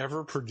has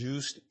never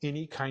produced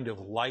any kind of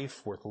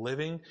life worth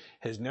living,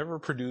 has never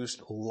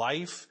produced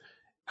life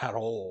at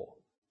all.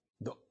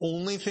 The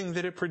only thing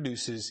that it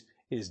produces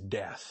is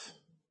death.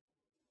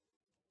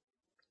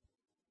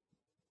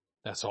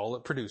 That's all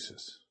it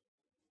produces.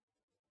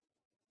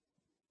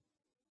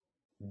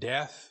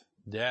 Death,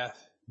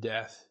 death,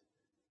 death,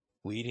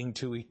 leading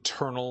to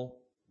eternal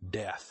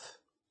death.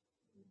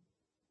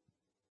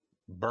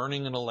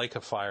 Burning in a lake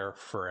of fire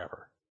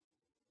forever.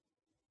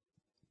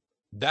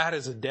 That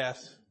is a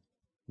death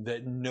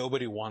that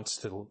nobody wants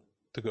to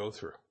go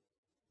through.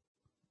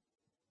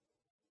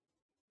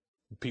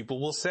 People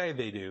will say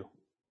they do,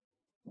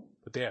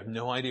 but they have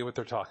no idea what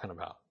they're talking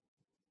about.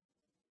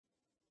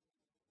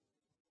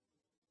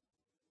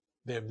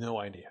 They have no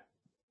idea.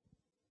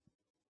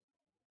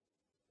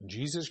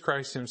 Jesus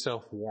Christ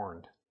himself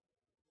warned,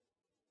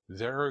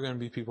 there are going to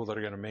be people that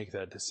are going to make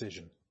that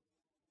decision.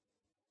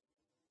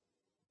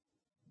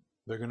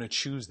 They're going to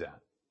choose that.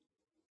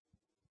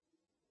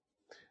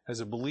 As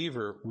a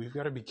believer, we've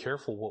got to be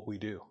careful what we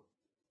do.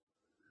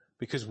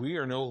 Because we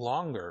are no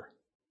longer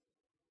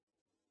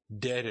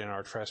dead in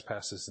our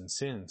trespasses and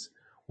sins.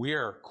 We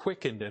are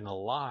quickened and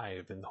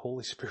alive in the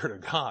Holy Spirit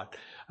of God.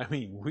 I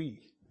mean,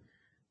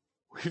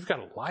 we've got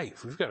a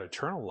life. We've got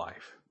eternal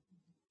life.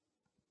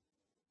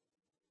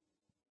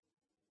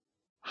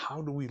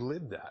 How do we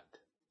live that?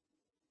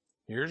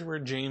 Here's where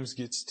James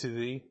gets to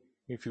the,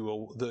 if you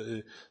will,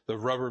 the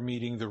rubber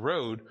meeting the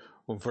road,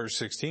 in verse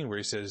 16, where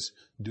he says,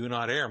 do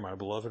not err, my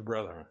beloved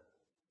brethren.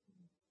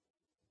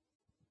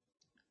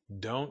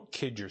 Don't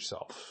kid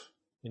yourself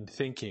in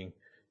thinking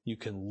you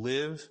can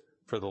live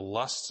for the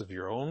lusts of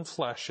your own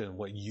flesh and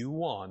what you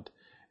want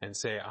and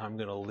say, I'm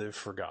going to live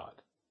for God.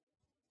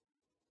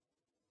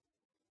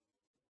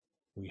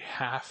 We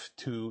have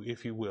to,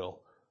 if you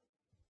will,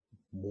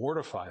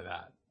 mortify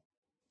that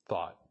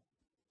thought.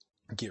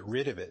 Get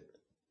rid of it.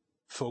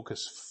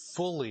 Focus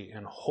fully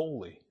and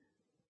wholly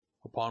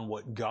upon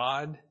what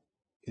God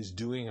is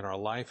doing in our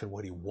life and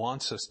what he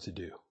wants us to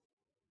do.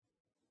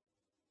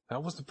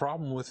 That was the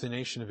problem with the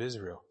nation of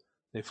Israel.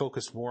 They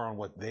focused more on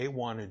what they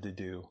wanted to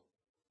do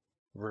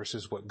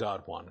versus what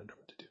God wanted them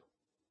to do.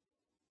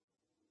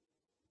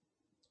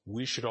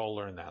 We should all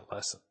learn that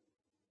lesson.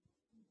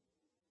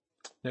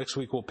 Next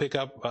week we'll pick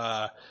up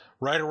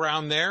right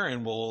around there,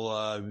 and we'll,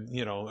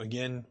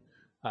 again,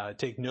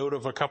 take note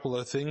of a couple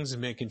of things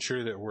and making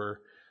sure that we're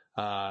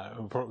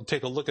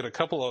take a look at a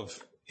couple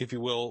of, if you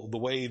will, the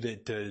way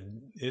that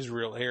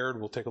Israel erred.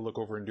 We'll take a look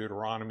over in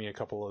Deuteronomy, a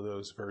couple of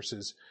those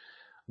verses.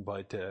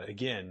 But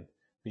again,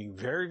 being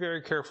very,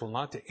 very careful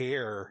not to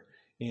err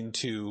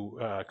into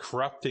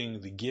corrupting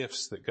the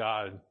gifts that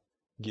God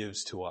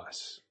gives to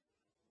us.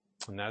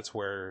 And that's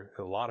where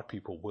a lot of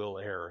people will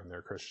err in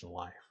their Christian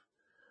life.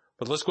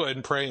 But let's go ahead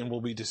and pray and we'll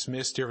be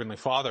dismissed. Dear Heavenly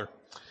Father,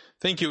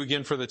 thank you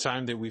again for the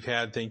time that we've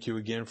had. Thank you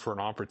again for an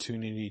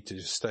opportunity to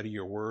study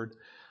your word.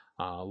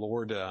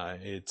 Lord,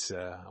 it's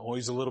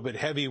always a little bit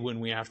heavy when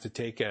we have to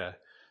take a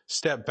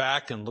step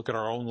back and look at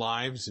our own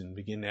lives and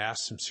begin to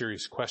ask some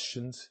serious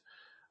questions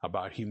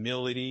about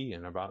humility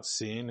and about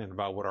sin and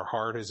about what our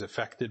heart is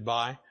affected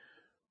by.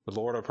 But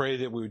Lord, I pray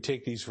that we would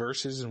take these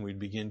verses and we'd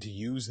begin to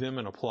use them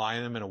and apply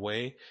them in a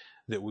way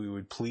that we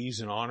would please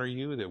and honor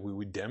you, that we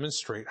would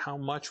demonstrate how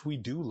much we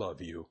do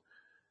love you.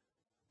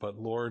 But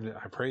Lord,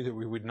 I pray that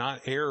we would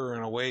not err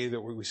in a way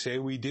that we say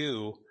we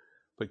do,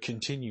 but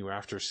continue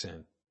after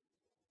sin.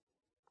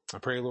 I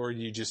pray, Lord,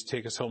 you just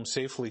take us home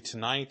safely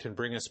tonight and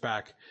bring us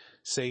back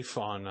safe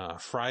on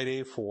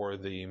Friday for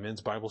the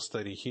men's Bible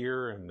study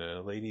here and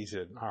the ladies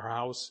at our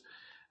house.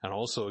 And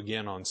also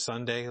again on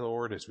Sunday,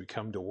 Lord, as we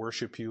come to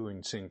worship you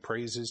and sing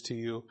praises to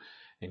you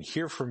and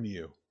hear from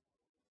you.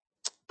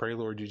 Pray,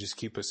 Lord, you just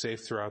keep us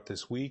safe throughout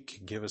this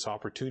week. Give us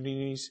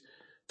opportunities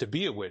to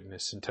be a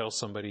witness and tell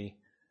somebody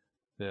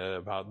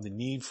about the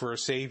need for a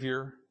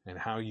Savior and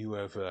how you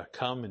have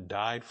come and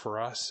died for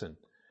us and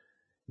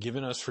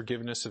given us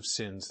forgiveness of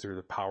sins through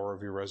the power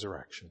of your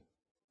resurrection.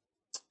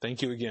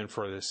 Thank you again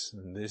for this.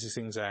 And these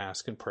things I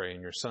ask and pray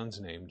in your Son's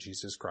name,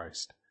 Jesus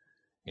Christ.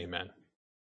 Amen.